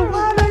girl,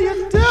 why do you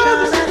do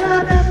this?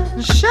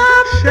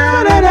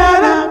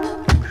 Sha-da-da-da,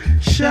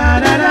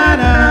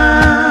 sha-da-da-da,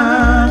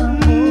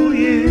 oh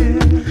yeah.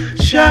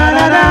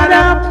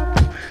 Sha-da-da-da,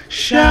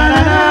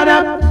 sha-da-da-da,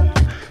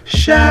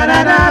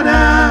 sha-da-da-da.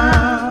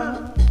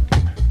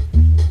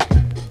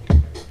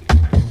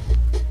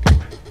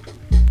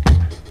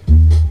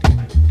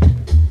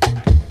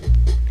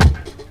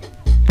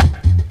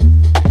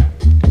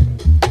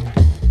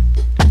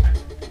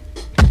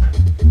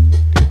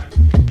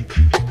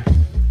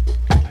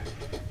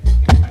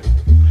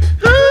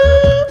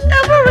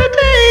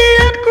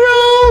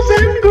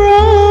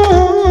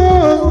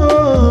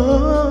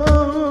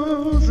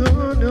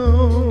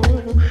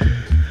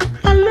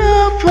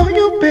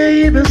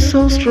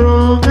 So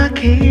strong, I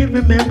can't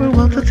remember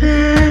what the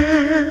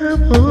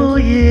time. Oh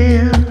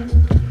yeah.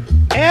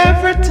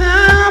 Every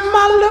time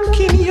I look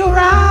in your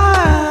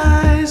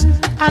eyes,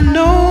 I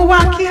know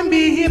I can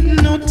be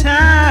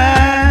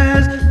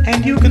hypnotized.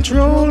 And you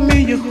control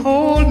me, you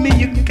hold me,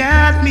 you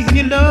guide me, and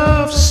you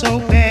love so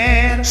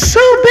bad, so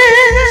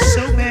bad,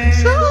 so bad,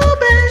 so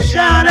bad.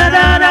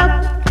 Sha-da-da-da,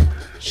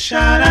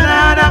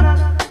 sha-da-da-da,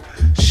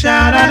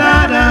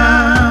 sha-da-da-da.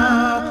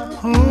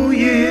 Oh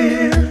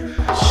yeah.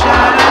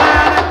 Sha-da-da.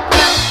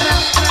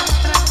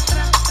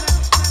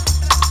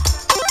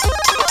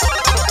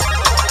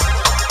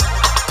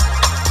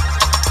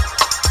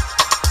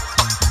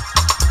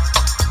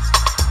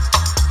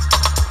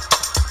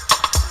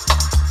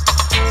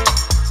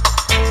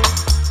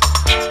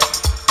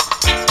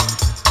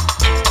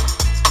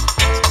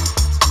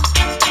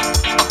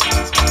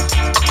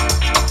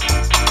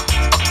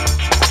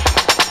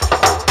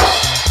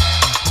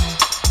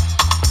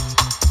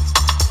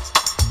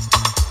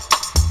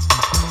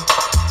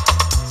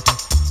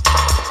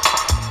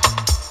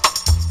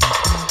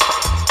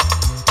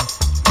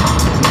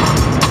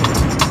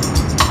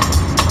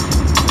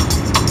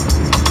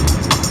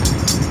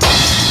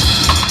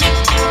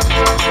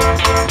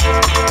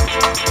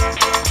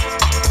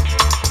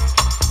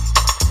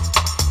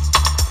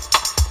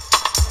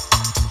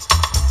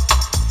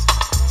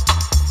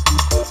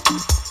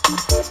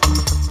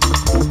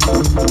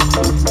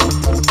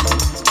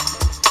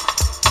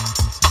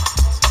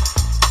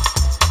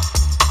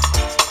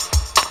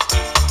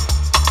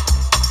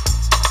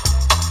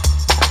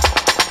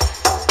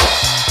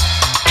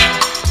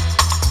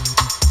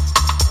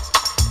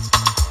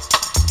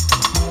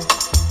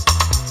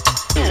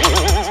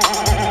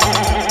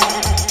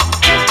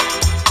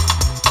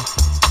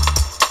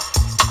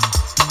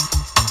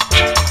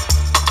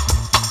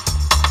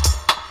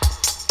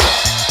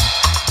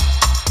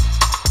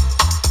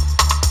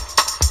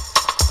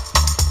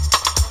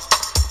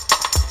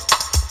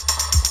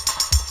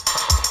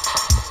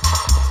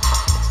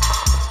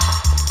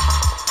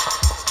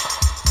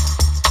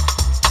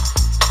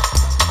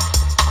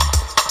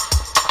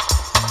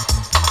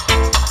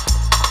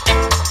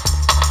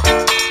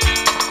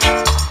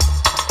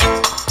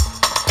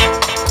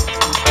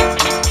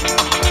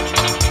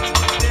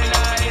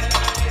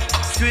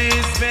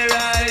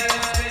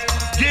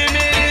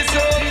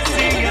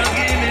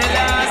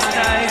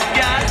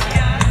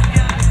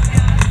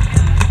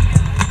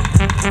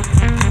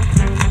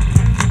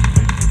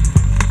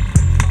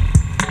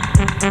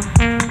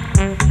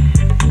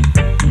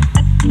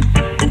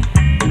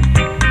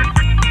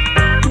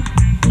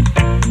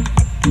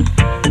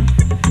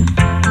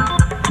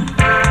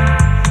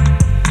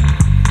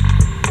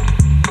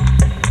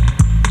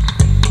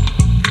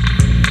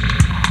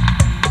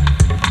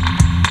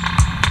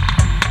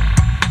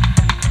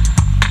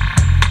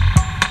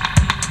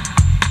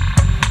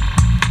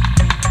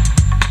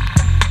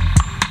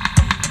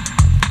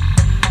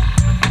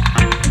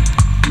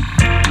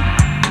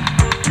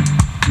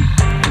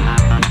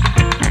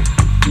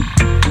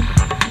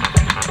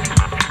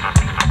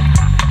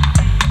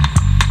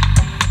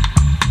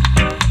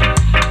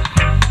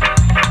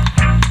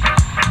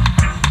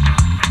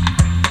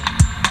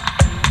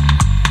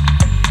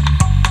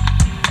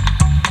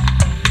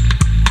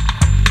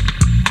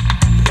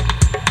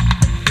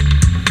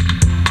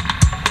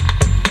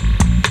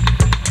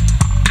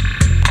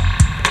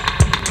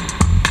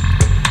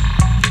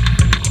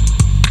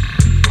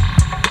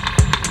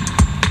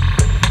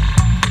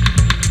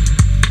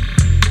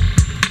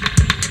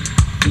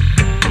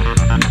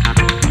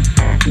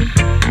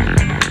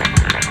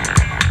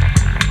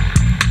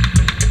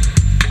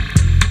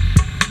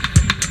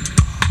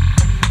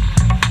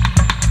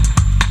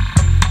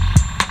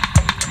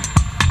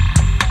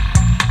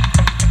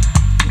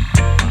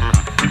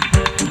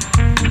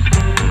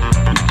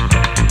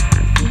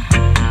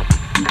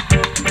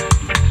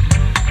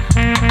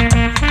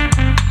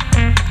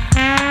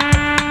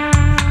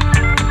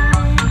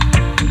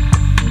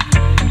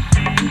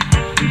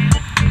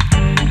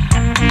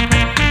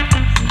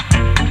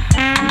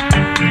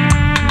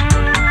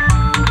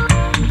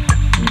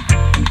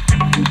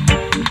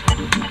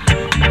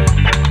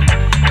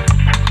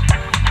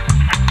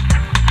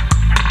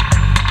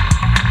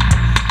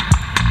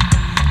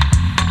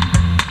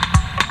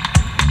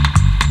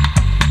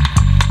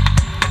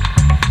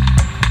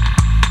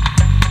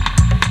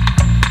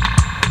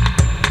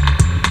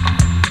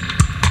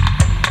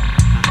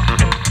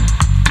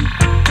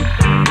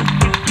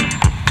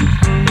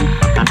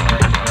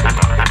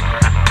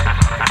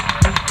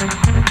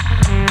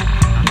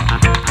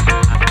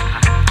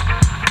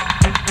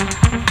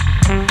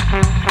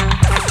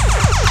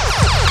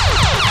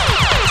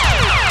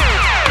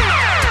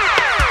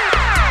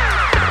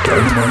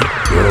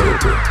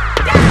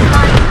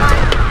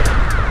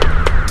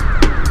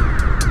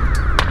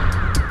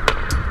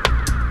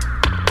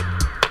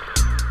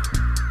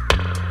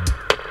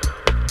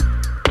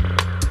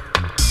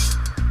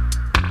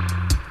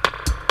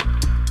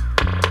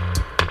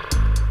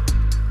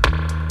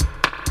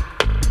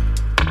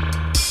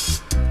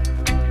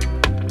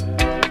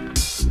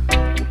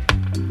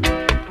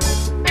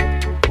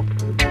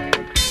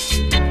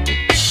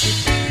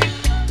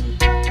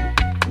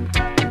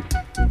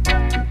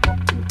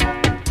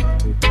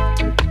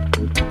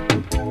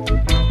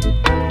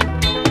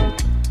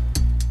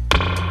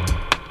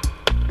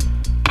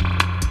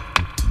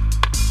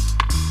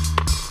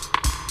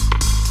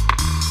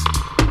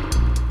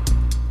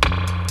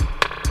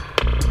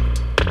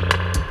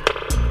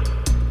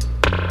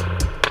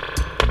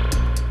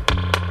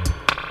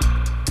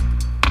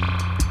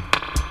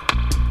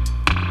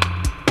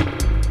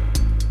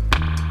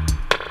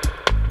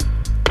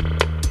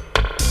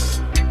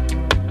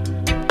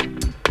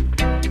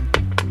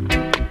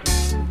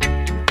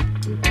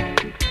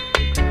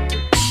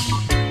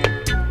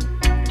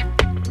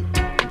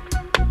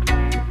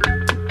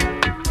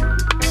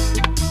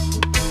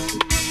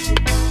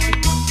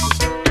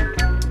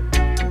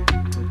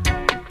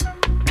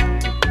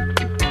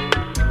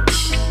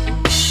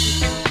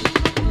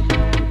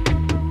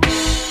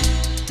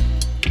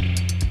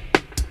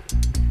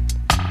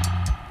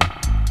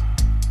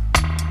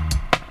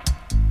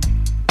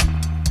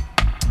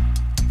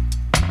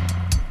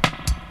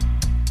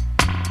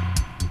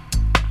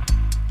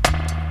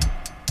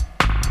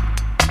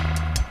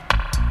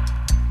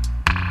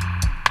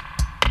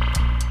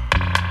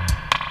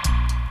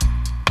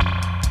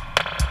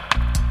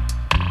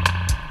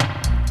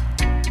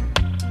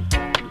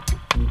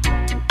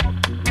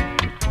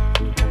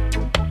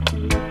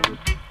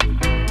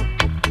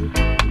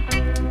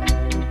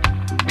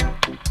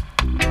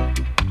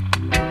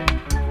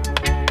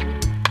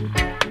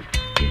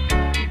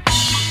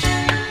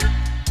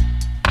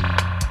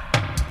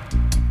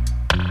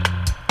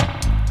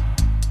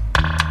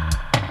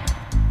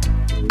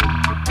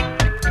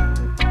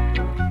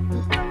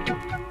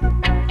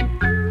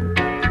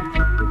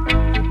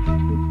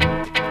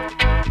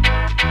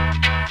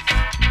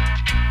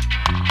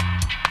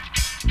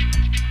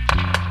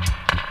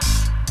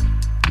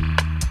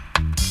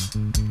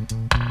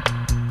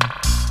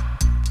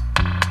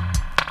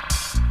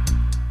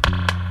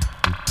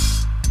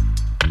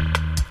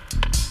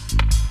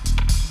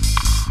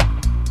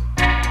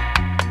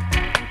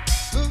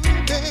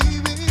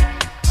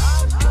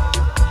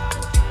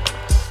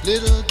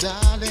 Little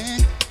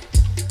darling,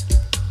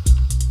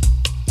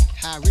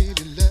 I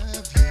really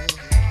love you.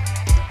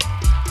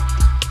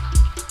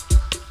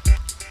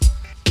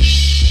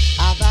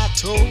 Have I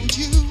told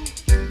you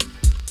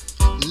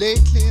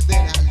lately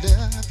that I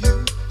love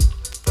you?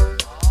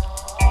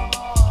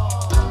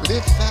 But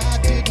if I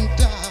didn't,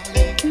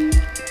 darling,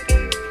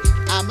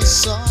 I'm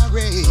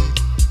sorry.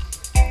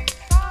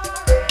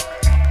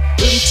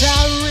 Couldn't I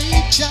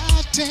reach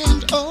out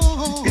and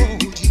hold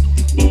you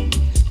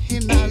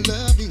in my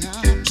loving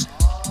arms?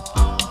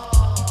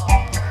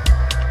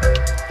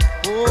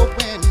 Oh,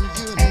 when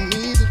you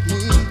needed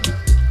me.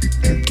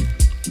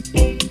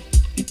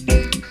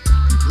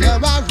 Now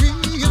I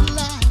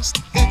realize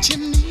that you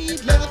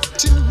need love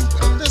too,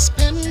 and I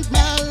spend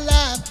my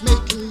life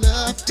making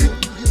love to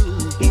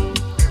you.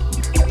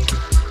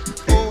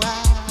 Oh,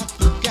 I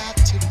forgot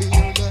to be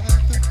your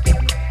lover,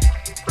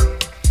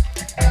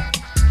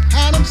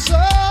 and I'm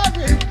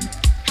sorry,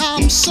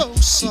 I'm so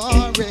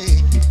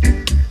sorry.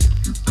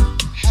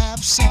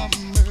 Have some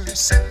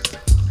mercy.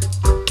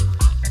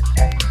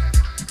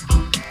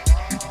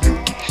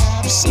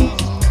 Have some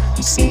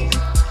mercy.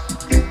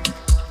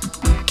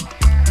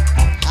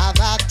 Have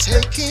I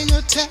taken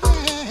a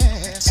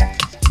task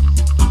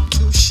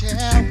to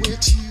share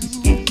with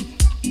you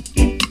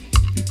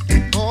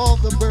all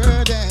the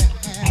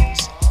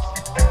burdens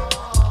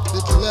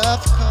that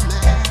love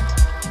command?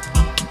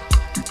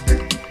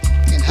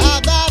 And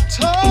have I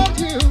told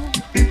you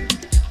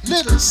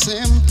little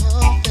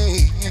simple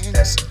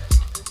things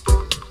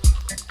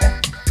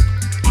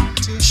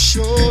to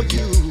show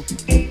you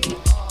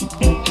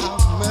how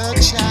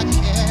much I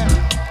care?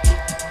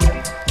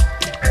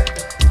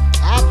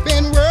 I've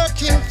been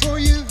working for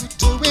you,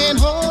 doing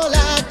all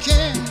I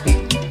can.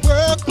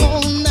 Work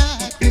all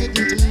night, getting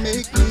to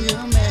make me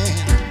a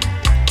man.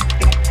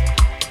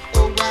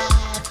 Oh,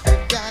 I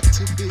forgot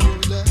to be your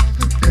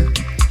lover.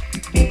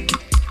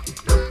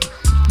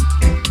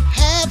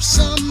 Have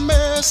some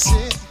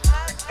mercy.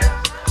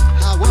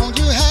 I want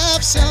you to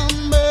have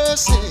some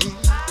mercy.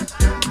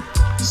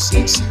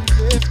 Since you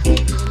left me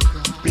and gone,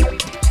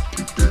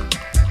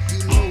 you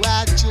know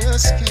I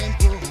just can't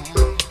go on.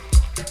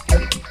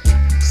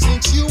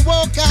 Since you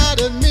walk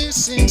out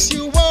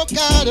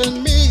of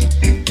me,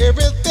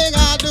 everything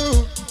I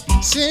do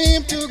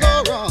seems to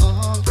go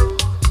wrong.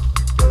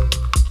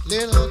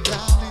 Little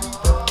darling,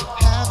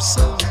 have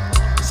some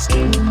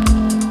mercy.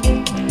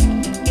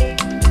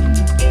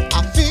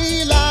 I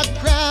feel like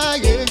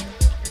crying,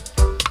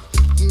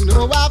 you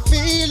know I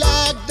feel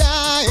like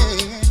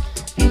dying.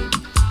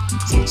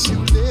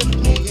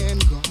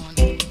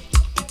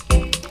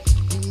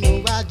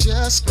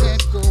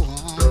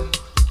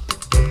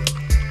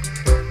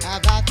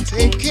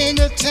 taking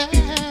a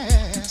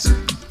task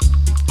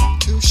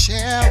to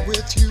share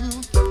with you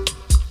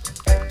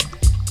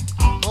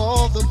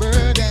all the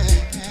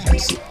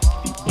burdens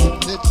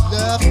that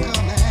love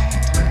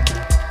command.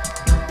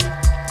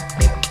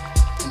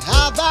 And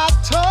how I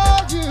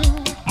told you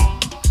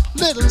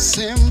little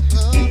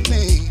simple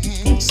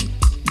things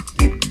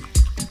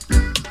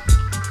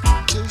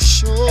to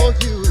show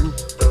you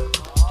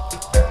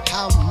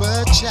how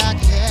much I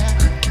care.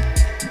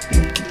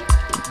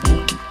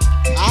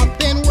 I've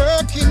been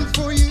working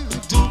for you,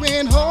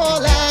 doing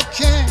all I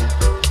can.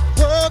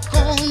 Work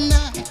all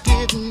night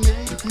didn't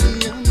make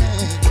me a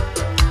man.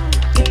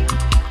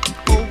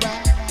 Oh,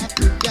 I've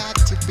got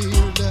to be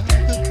loved.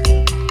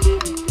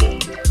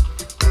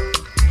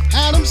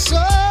 And I'm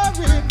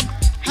sorry,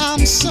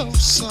 I'm so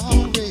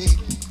sorry.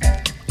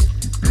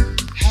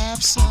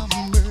 Have some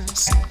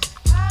mercy.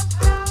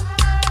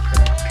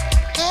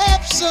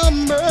 Have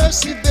some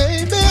mercy,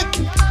 baby.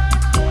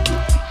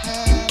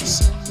 Have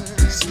some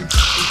mercy.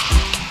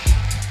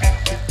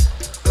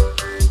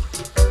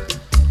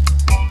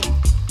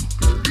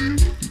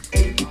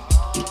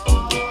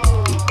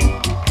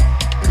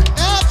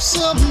 Have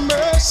some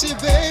mercy,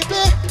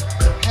 baby.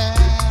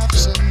 Have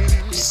some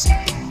mercy.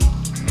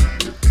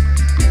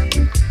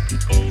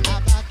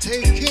 About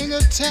taking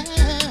a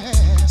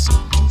task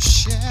to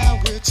share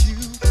with you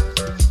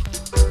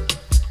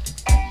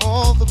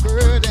all the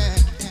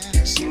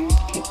burdens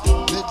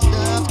that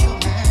love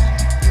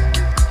command.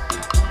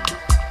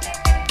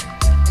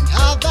 And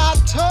how I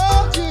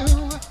told you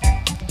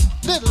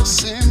little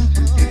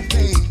simple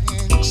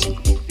things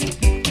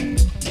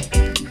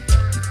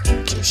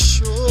to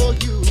show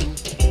you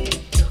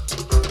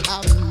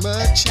how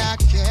much I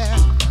care.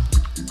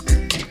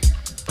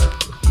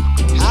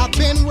 I've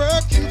been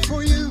working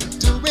for you,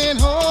 doing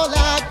all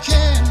I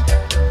can.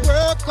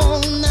 Work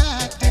all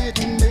night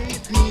didn't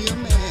make me a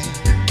man.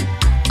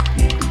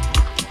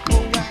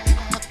 Oh,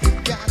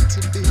 I've got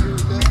to be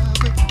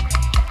loved.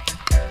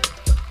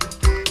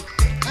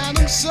 And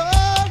I'm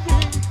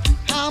sorry,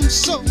 I'm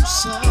so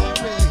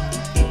sorry.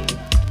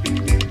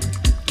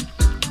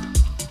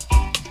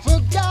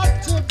 Forgot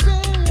to be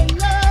a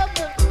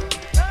lover.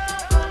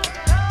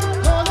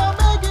 Gonna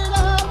make it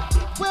up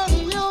with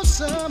you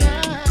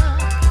somehow.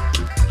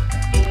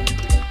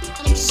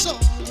 And I'm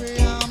sorry,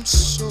 I'm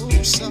so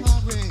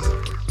sorry.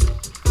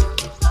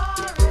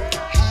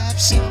 Have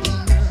some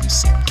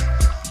mercy.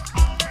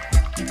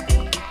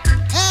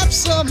 Have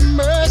some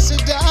mercy,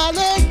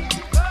 darling.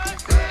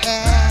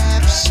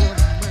 Have some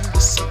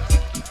mercy.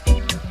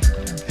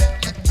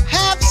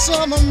 Have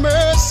some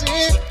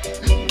mercy.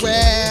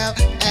 Well,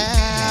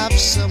 have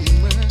some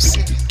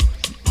mercy.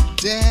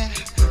 Dad,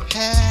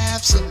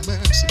 have some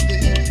mercy,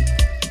 baby.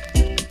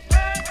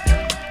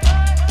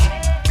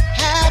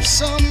 Have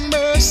some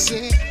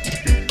mercy.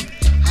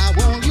 I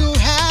want you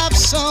have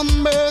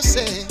some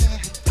mercy.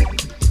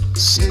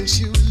 Since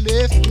you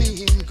left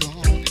me and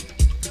gone,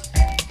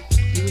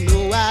 you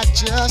know I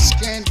just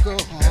can't go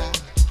on.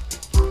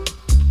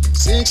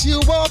 Since you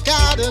walk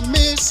out of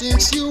me,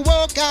 since you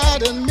walk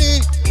out of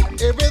me,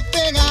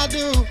 everything I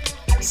do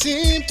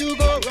seems to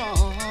go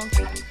wrong.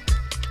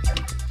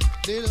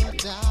 Little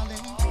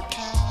darling,